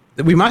there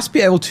that we must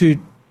be able to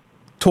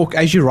talk,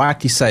 as you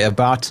rightly say,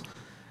 about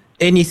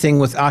anything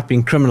without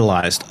being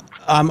criminalized.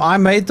 I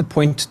made the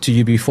point to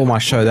you before my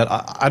show that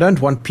I don't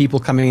want people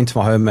coming into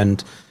my home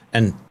and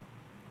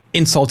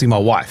insulting my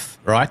wife,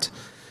 right?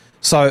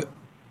 So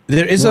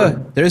there is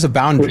a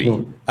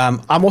boundary.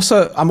 I'm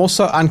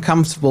also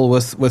uncomfortable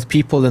with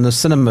people in the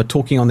cinema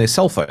talking on their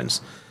cell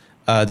phones.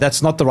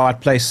 That's not the right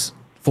place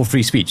for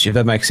free speech, if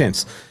that makes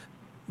sense.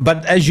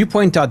 But as you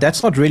point out,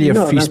 that's not really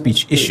a free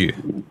speech issue.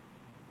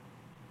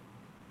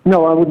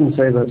 No, I wouldn't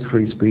say that's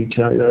free speech.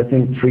 I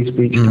think free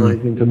speech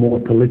ties into more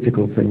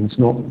political things,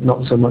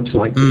 not so much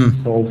like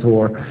insult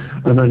or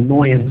an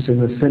annoyance in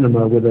the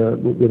cinema with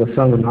a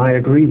phone. I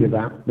agree with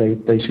that.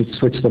 They should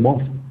switch them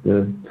off.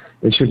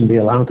 They shouldn't be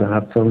allowed to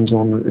have phones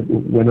on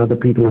when other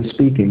people are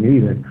speaking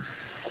either.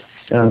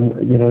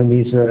 In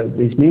these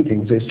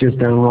meetings, it's just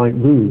downright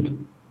rude.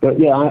 But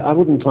yeah, I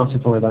wouldn't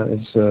classify that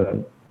as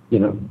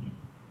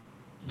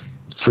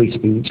free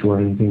speech or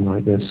anything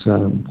like this.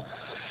 And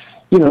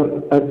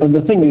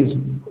the thing is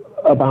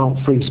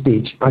about free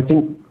speech, I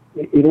think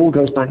it all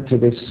goes back to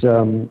this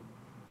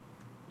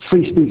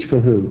free speech for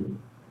who?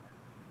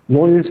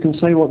 Lawyers can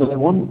say what they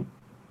want,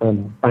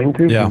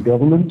 bankers and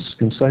governments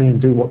can say and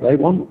do what they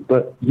want,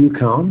 but you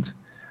can't.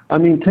 I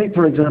mean, take,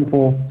 for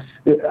example,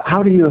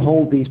 how do you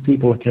hold these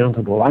people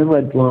accountable? I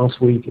read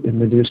last week in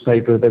the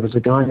newspaper, there was a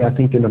guy, I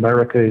think in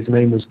America, his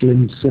name was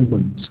Glenn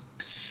Simmons.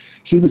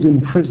 He was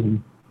in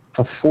prison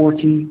for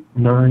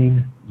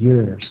 49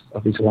 years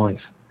of his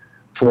life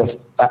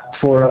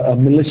for a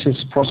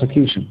malicious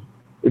prosecution.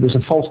 It was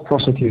a false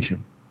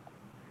prosecution.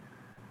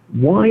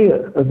 Why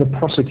are the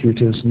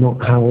prosecutors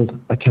not held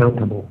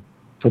accountable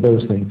for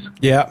those things?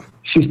 Yeah.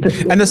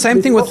 And the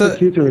same thing with the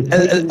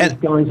this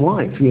guy's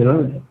life,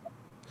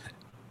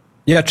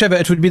 Yeah, Trevor,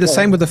 it would be the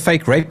same with the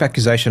fake rape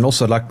accusation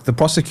also. Like, the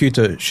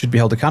prosecutor should be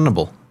held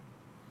accountable.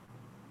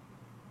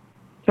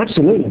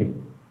 Absolutely.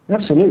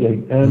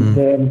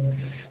 And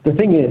the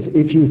thing is,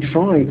 if you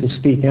try to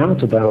speak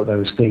out about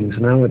those things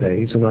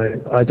nowadays, and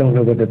I don't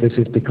know whether this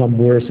has become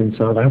worse in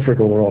South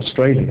Africa or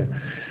Australia,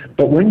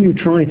 but when you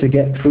try to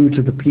get through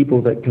to the people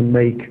that can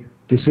make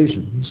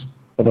decisions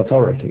of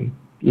authority,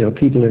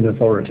 people in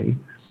authority,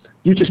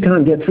 you just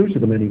can't get through to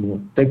them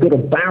anymore. They've got a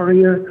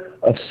barrier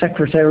of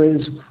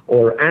secretaries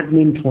or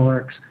admin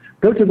clerks.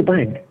 Go to the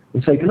bank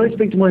and say, can I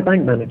speak to my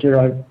bank manager?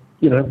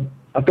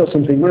 I've got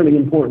something really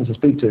important to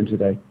speak to him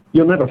today.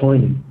 You'll never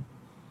find him.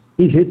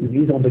 He's hidden.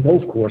 He's on the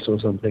golf course or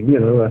something.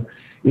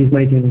 He's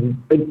making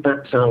big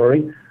fat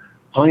salary,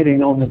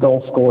 hiding on the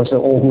golf course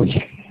all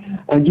week.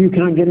 and you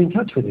can't get in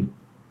touch with him.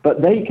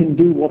 But they can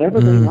do whatever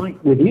they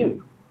like with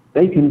you.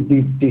 They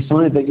can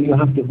decide that you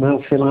have to now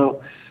fill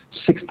out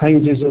 6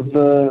 pages of,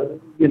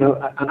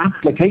 an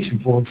application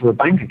form for a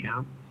bank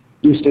account.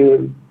 Used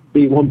to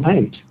be 1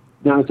 page.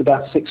 Now it's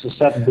about 6 or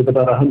 7 with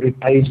about 100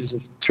 pages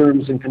of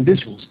terms and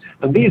conditions.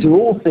 And these are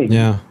all things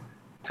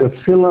to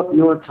fill up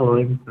your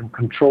time and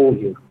control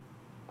you.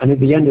 And at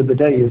the end of the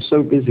day, you're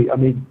so busy. I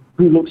mean,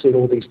 who looks at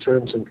all these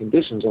terms and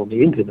conditions on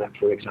the internet,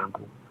 for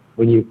example,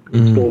 when you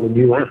install a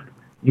new app?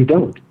 You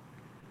don't.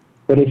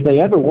 But if they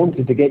ever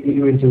wanted to get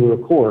you into a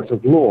court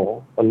of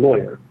law, a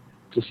lawyer,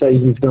 to say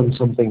you've done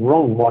something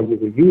wrong while you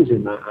were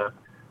using that app,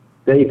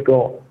 they've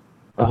got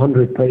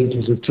 100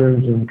 pages of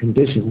terms and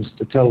conditions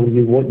to tell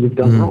you what you've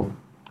done wrong.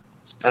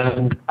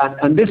 And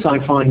this, I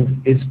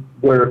find, is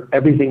where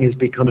everything is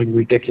becoming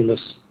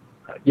ridiculous.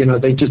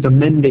 They're just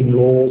amending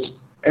laws.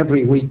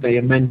 Every week they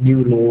amend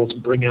new laws,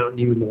 bring out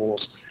new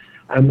laws.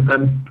 And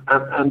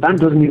that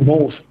doesn't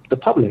involve the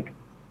public.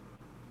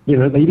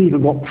 They've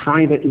even got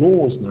private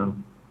laws now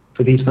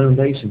for these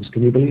foundations.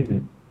 Can you believe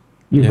it?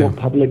 You've got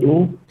public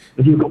law,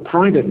 and you've got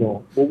private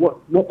law.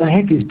 Well, what the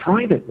heck is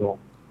private law?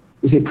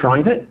 Is it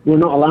private? We're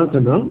not allowed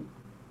to know?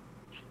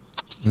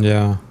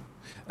 Yeah.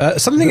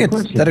 Something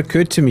that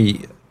occurred to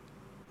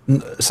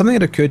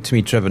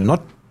me, Trevor,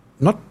 not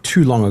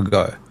too long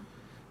ago,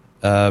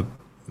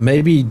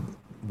 maybe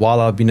while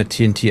I've been at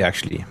TNT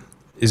actually,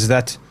 is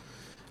that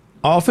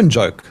I often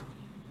joke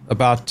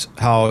about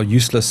how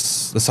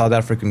useless the South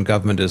African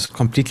government is,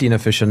 completely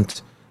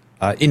inefficient,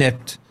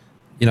 inept,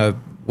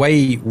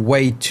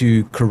 way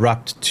too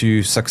corrupt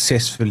to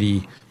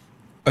successfully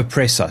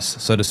oppress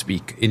us, so to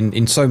speak,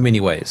 in so many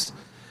ways.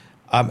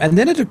 And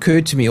then it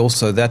occurred to me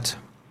also that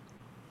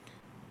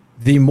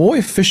the more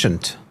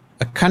efficient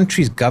a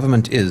country's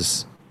government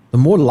is, the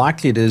more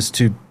likely it is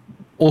to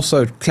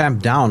also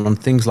clamp down on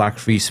things like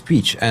free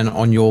speech and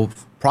on your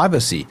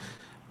privacy.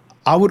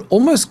 I would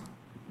almost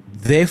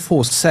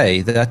therefore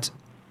say that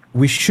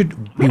we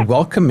should be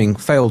welcoming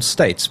failed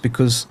states,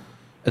 because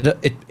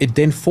it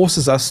then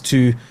forces us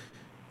to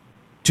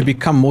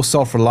become more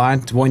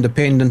self-reliant, more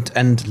independent,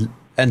 and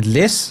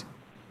less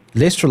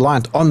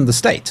reliant on the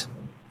state.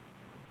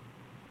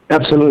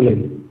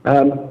 Absolutely.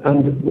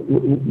 And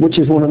which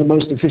is one of the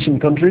most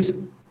efficient countries?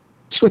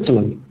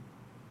 Switzerland.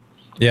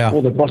 Yeah.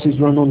 All the buses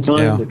run on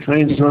time, the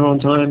trains run on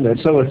time. They're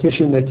so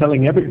efficient, they're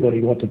telling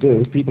everybody what to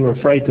do. People are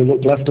afraid to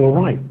look left or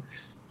right.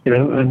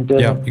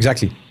 Yeah,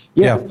 exactly.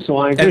 Yeah, so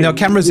I agree. And there are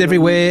cameras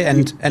everywhere,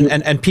 and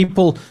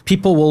people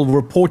will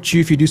report you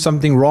if you do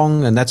something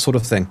wrong and that sort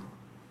of thing.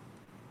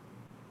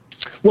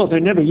 Well, there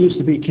never used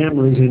to be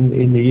cameras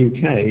in the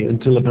UK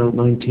until about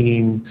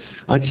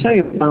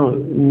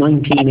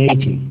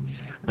 1980.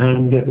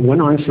 And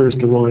when I first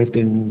arrived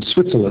in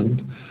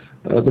Switzerland,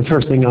 the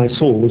first thing I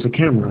saw was a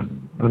camera.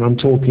 And I'm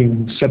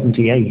talking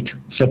 78,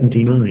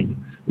 79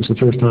 was the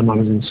first time I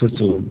was in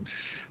Switzerland.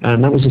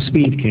 And that was a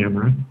speed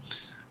camera.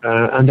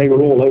 And they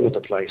were all over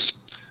the place.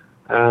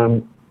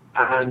 And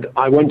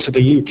I went to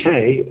the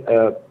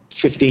UK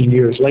 15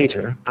 years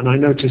later, and I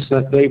noticed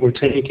that they were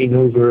taking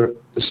over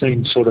the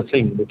same sort of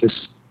thing with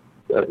this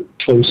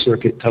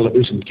closed-circuit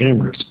television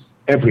cameras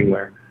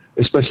everywhere,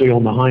 especially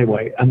on the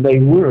highway. And they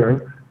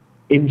were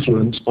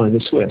influenced by the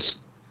Swiss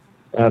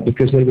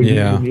because they were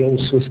using the old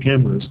Swiss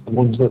cameras, the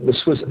ones that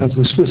as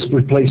the Swiss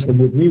replaced them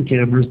with new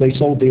cameras, they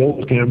sold the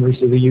old cameras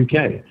to the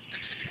UK.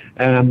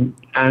 And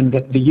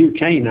the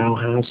UK now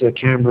has a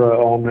camera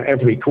on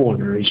every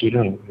corner, as you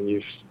know.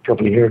 You've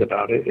probably heard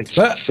about it. It's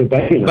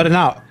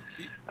surveillance.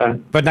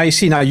 But now you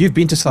see, you've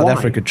been to South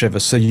Africa, Trevor,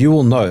 so you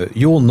will know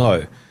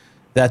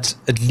that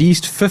at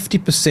least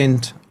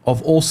 50%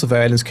 of all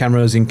surveillance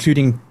cameras,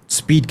 including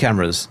speed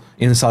cameras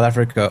in South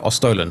Africa, are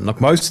stolen.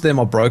 Like, most of them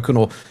are broken,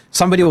 or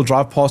somebody will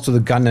drive past with a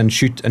gun and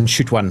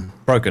shoot one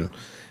broken.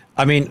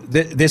 I mean,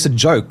 there's a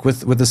joke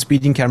with the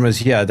speeding cameras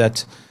here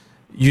that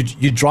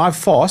you drive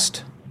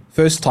fast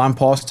first time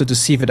past it to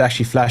see if it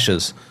actually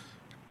flashes.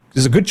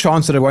 There's a good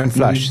chance that it won't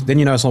flash. Then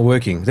you know it's not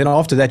working. Then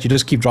after that, you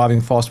just keep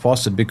driving fast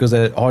past it because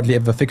they hardly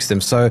ever fix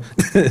them. So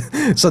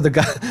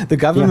the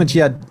government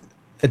here,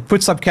 it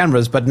puts up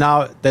cameras, but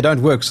now they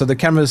don't work. So the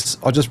cameras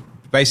are just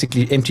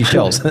basically empty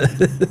shells.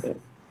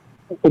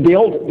 But the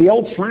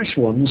old flash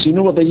ones, you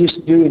know what they used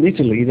to do in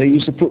Italy? They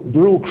used to put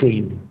Brill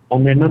cream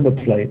on their number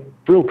plate.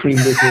 Brill cream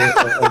was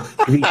a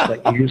grease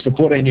that you used to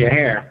put in your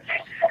hair.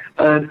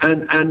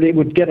 And it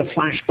would get a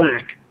flash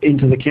back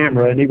into the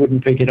camera and it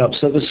wouldn't pick it up.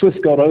 So the Swiss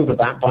got over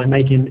that by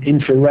making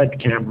infrared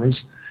cameras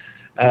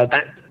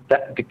that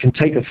can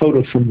take a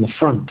photo from the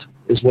front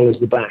as well as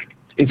the back.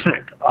 In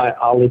fact,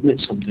 I'll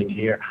admit something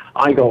here.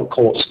 I got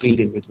caught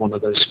speeding with one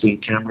of those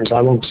speed cameras.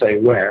 I won't say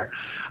where.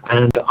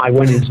 And I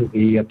went into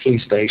the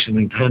police station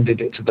and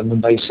handed it to them,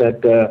 and they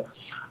said,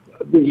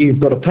 you've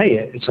got to pay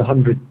it. It's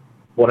 100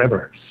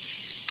 whatever.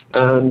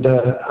 And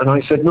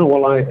I said, no,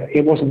 well,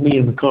 it wasn't me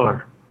in the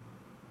car.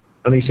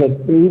 And he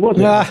said, he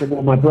wasn't. I said,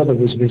 well, my brother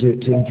was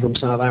visiting from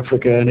South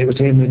Africa, and it was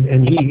him,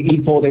 and he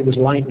thought it was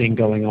lightning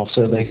going off.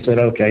 So they said,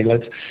 okay,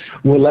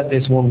 we'll let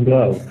this one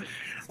go.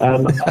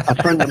 A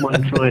friend of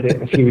mine tried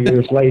it a few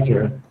years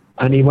later,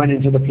 and he went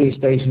into the police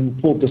station,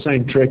 pulled the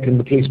same trick, and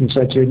the policeman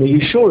said to him, "Are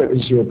you sure it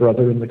was your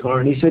brother in the car?"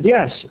 And he said,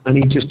 "Yes." And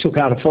he just took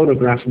out a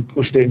photograph and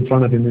pushed it in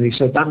front of him, and he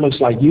said, "That looks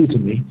like you to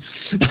me."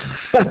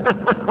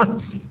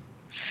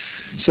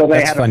 So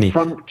they had a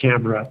front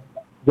camera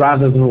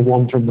rather than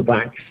one from the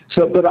back.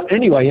 So, but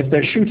anyway, if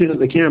they're shooting at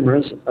the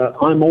cameras,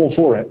 I'm all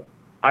for it.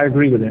 I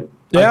agree with it.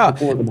 Yeah,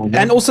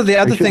 and also the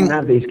other thing,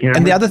 and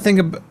the other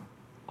thing,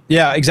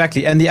 yeah,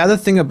 exactly. And the other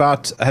thing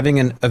about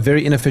having a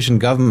very inefficient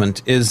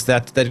government is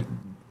that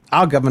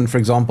our government, for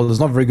example, is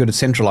not very good at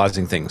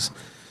centralizing things.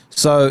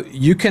 So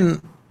you can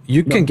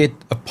get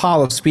a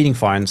pile of speeding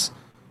fines,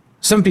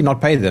 simply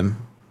not pay them,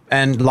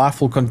 and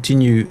life will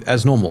continue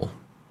as normal.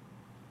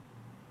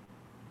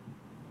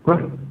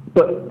 Right.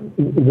 But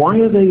why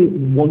are they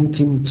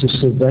wanting to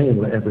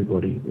surveil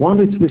everybody? What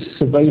is this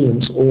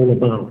surveillance all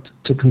about?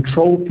 To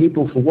control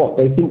people for what?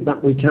 They think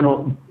that we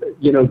cannot,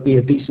 be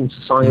a decent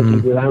society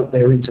without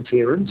their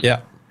interference.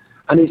 Yeah.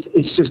 And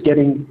it's just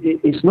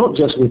it's not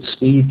just with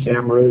speed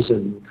cameras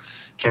and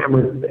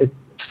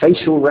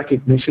facial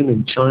recognition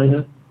in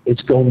China.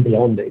 It's gone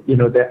beyond it.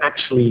 They're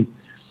actually,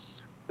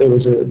 there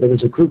was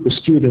a group of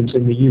students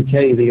in the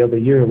UK the other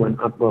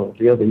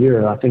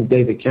year I think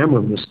David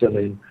Cameron was still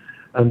in,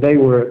 and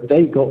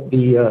they got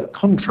the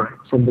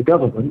contract from the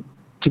government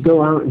to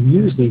go out and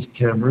use these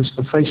cameras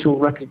for facial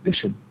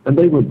recognition, and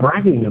they were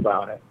bragging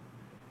about it.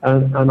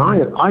 And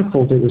I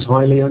thought it was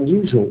highly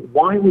unusual.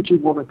 Why would you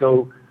want to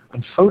go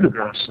and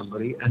photograph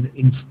somebody? And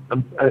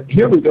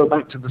here we go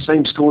back to the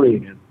same story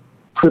again: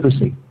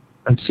 privacy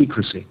and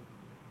secrecy.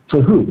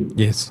 For who?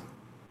 Yes.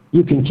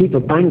 You can keep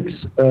a bank's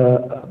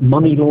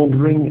money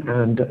laundering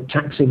and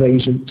tax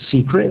evasion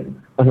secret,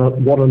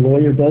 and what a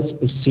lawyer does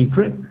is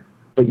secret.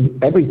 But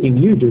everything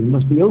you do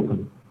must be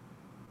open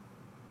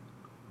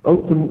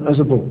as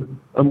a book.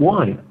 And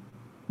why?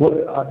 Well,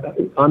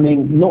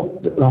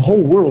 not the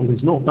whole world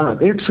is not bad.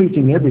 They're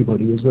treating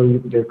everybody as though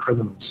they're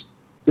criminals.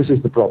 This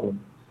is the problem.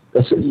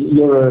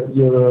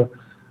 You're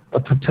a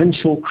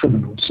potential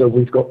criminal, so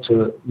we've got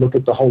to look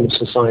at the whole of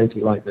society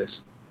like this.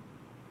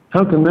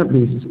 How can that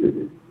be?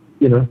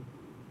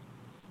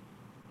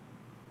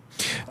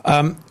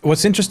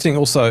 What's interesting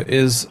also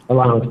is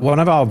one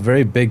of our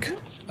very big.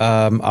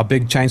 Our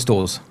big chain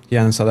stores here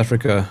in South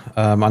Africa,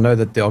 I know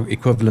that there are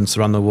equivalents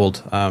around the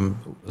world.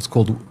 It's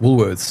called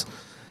Woolworths.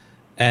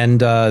 And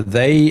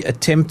they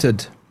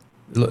attempted,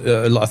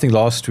 I think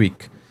last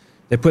week,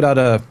 they put out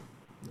a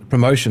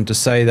promotion to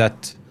say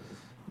that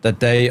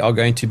they are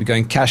going to be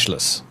going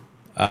cashless.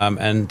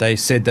 And they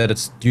said that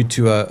it's due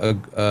to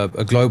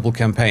a global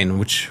campaign,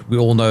 which we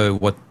all know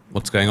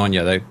what's going on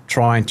here. They're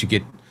trying to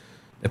get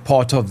a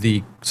part of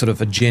the sort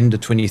of Agenda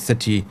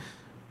 2030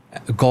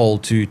 goal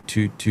to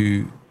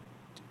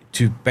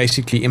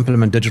basically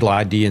implement digital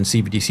ID and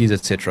CBDCs,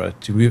 etc.,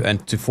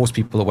 to force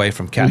people away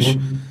from cash.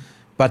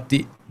 But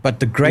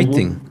the great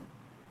thing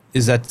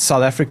is that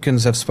South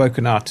Africans have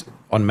spoken out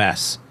en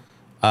masse,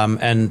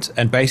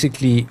 and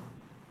basically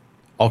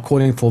are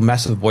calling for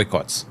massive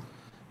boycotts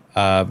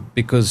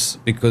because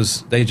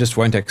they just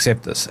won't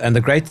accept this. And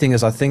the great thing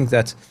is, I think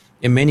that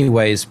in many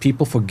ways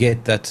people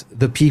forget that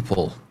the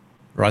people,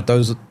 right,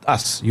 those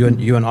us, you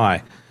and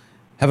I,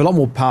 have a lot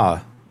more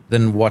power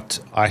than what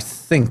I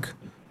think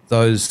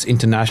those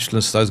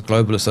internationalists, those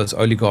globalists, those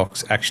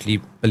oligarchs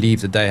actually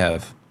believe that they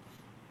have.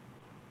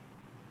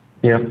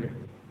 Yeah.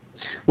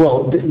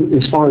 Well,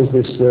 as far as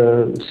this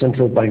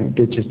central bank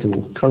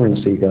digital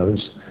currency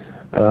goes,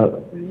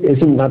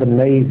 isn't that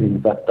amazing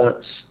that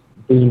that's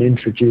been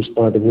introduced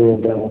by the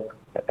World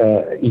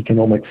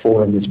Economic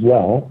Forum as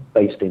well,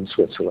 based in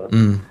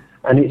Switzerland?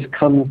 And it's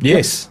come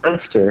just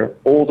after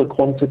all the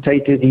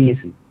quantitative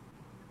easing.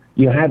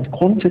 You had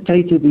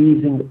quantitative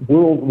easing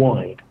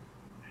worldwide,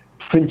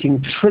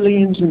 printing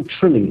trillions and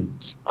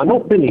trillions,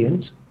 not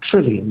billions,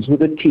 trillions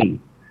with a T.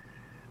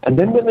 And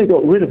then when they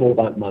got rid of all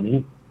that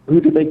money,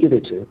 who did they give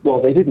it to?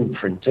 Well, they didn't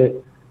print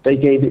it. They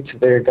gave it to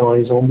their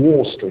guys on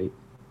Wall Street,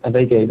 and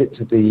they gave it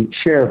to the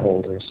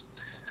shareholders.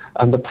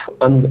 And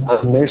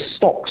their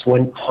stocks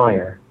went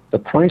higher. The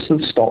price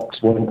of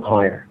stocks went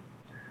higher.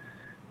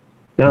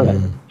 Now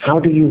then, how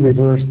do you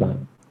reverse that?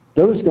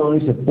 Those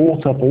guys have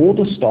bought up all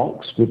the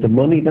stocks with the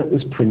money that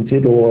was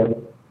printed, or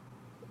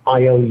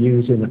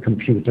IOUs in a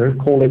computer,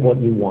 call it what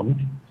you want.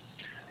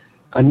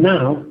 And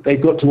now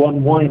they've got to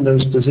unwind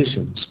those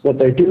positions. Well,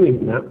 they're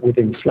doing that with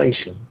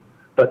inflation.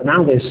 But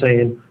now they're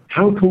saying,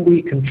 how can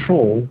we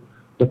control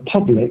the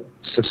public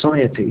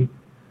society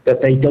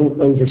that they don't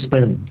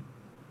overspend?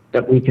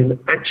 That we can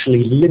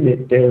actually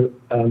limit their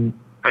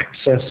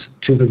access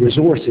to the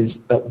resources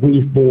that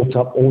we've bought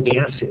up, all the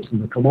assets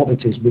and the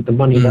commodities with the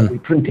money that we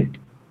printed.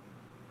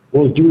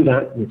 We'll do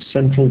that with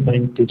central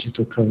bank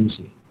digital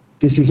currency.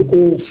 This is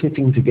all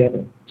fitting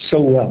together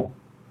so well.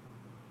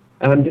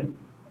 And,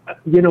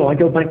 I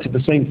go back to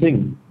the same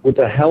thing with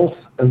the health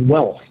and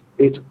wealth.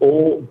 It's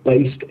all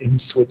based in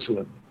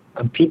Switzerland,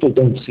 and people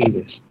don't see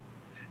this.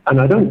 And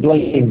I don't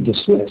blame the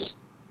Swiss.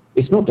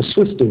 It's not the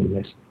Swiss doing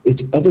this.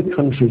 It's other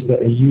countries that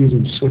are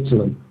using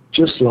Switzerland,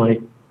 just like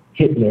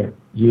Hitler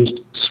used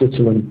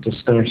Switzerland to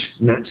stash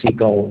Nazi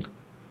gold.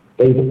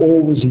 They've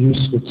always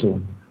used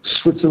Switzerland.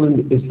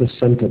 Switzerland is the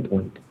center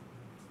point.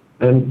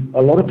 And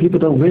a lot of people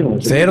don't realize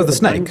it's the head of the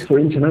snake. For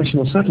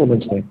international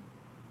settlements there.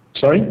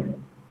 Sorry?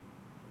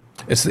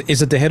 Is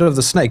it the head of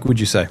the snake, would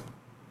you say?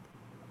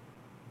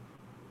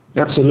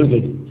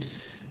 Absolutely.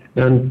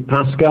 And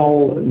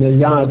Pascal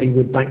Nayadi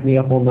would back me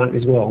up on that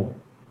as well.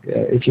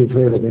 If you've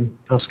heard of him,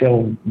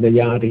 Pascal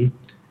Nayadi,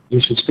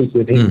 you should speak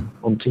with him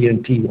on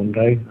TNT one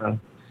day.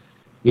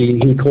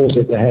 He calls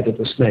it the head of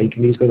the snake,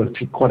 and he's got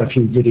quite a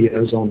few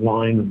videos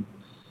online,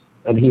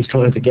 and he's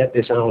trying to get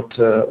this out,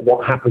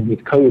 what happened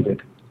with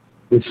COVID,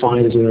 with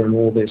Pfizer and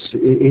all this.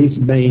 His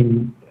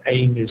main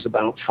aim is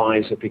about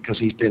Pfizer because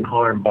he's been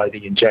harmed by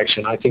the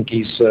injection. I think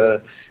he's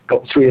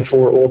got 3 or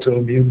 4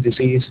 autoimmune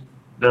disease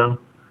now,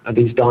 and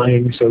he's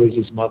dying, so is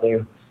his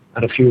mother,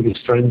 and a few of his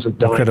friends have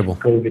died from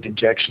COVID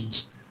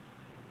injections.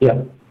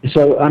 Yeah,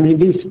 so I mean,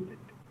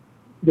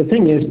 the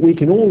thing is, we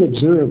can all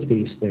observe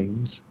these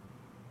things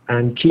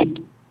and keep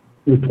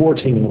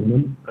reporting on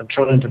them and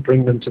trying to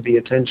bring them to the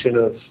attention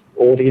of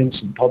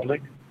audience and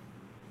public.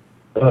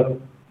 But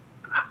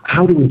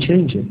how do we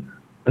change it?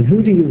 And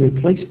who do you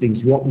replace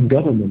these rotten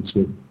governments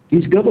with?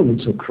 These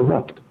governments are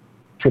corrupt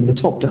from the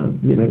top down.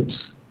 You know,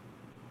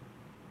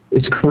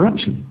 it's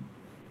corruption.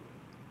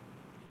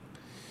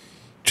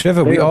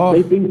 Trevor,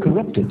 they've been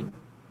corrupted.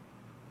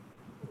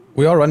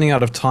 We are running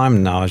out of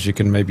time now, as you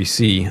can maybe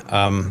see.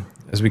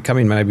 As we come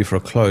in maybe for a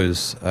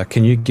close,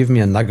 can you give me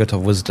a nugget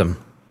of wisdom?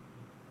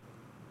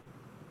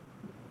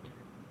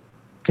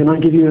 Can I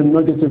give you a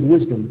nugget of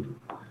wisdom?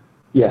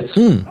 Yes,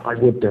 I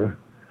would do.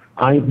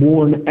 I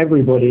warn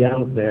everybody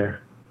out there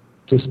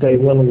to stay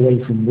well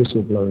away from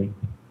whistleblowing.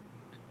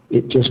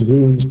 It just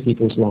ruins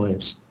people's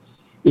lives.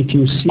 If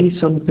you see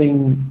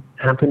something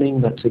happening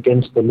that's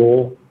against the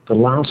law, the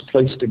last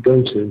place to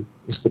go to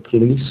is the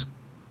police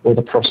or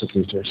the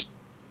prosecutors.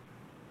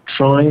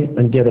 Try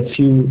and get a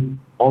few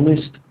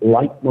honest,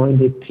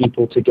 like-minded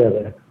people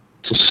together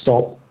to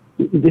stop.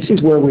 This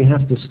is where we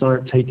have to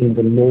start taking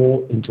the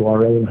law into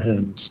our own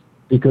hands,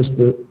 because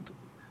the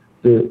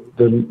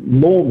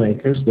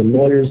lawmakers, the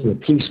lawyers, the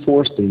police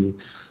force, the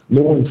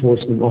law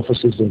enforcement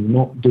officers are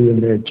not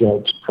doing their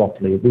jobs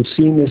properly. We've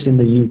seen this in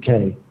the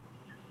UK.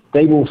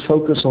 They will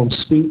focus on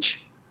speech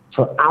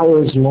for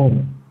hours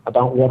long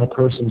about what a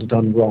person's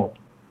done wrong.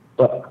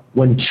 But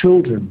when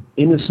children,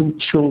 innocent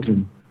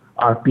children,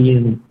 are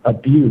being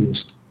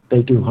abused,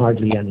 they do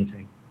hardly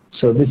anything.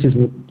 So this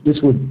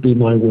would be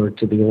my word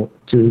to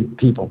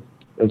people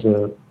as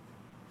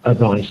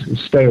advice: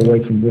 stay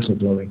away from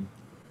whistleblowing.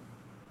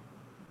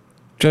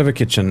 Trevor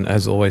Kitchen,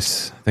 as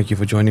always, thank you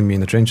for joining me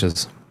in the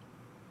trenches.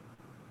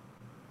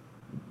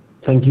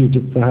 Thank you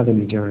for having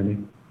me, Jeremy.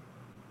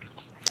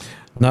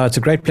 No, it's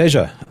a great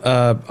pleasure.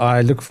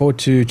 I look forward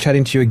to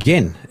chatting to you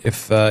again,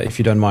 if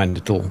you don't mind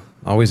at all.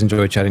 I always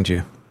enjoy chatting to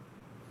you.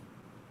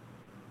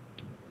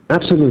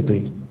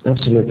 Absolutely. I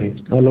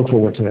look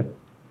forward to it.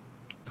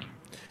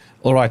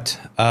 All right.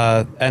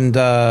 And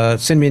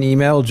send me an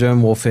email,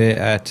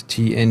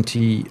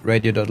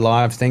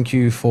 jermwarfare@tntradio.live. Thank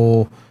you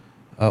for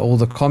all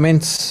the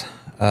comments.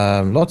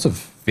 Lots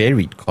of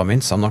varied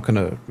comments. I'm not going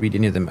to read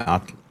any of them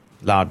out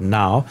loud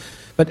now.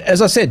 But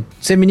as I said,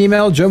 send me an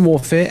email,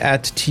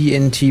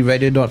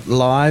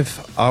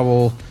 jermwarfare@tntradio.live. I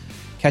will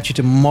catch you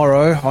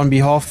tomorrow. On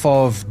behalf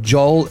of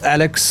Joel,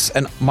 Alex,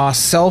 and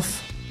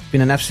myself, it's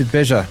been an absolute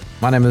pleasure.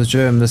 My name is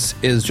Jerm. This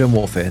is Jerm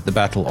Warfare, the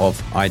battle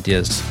of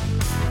ideas.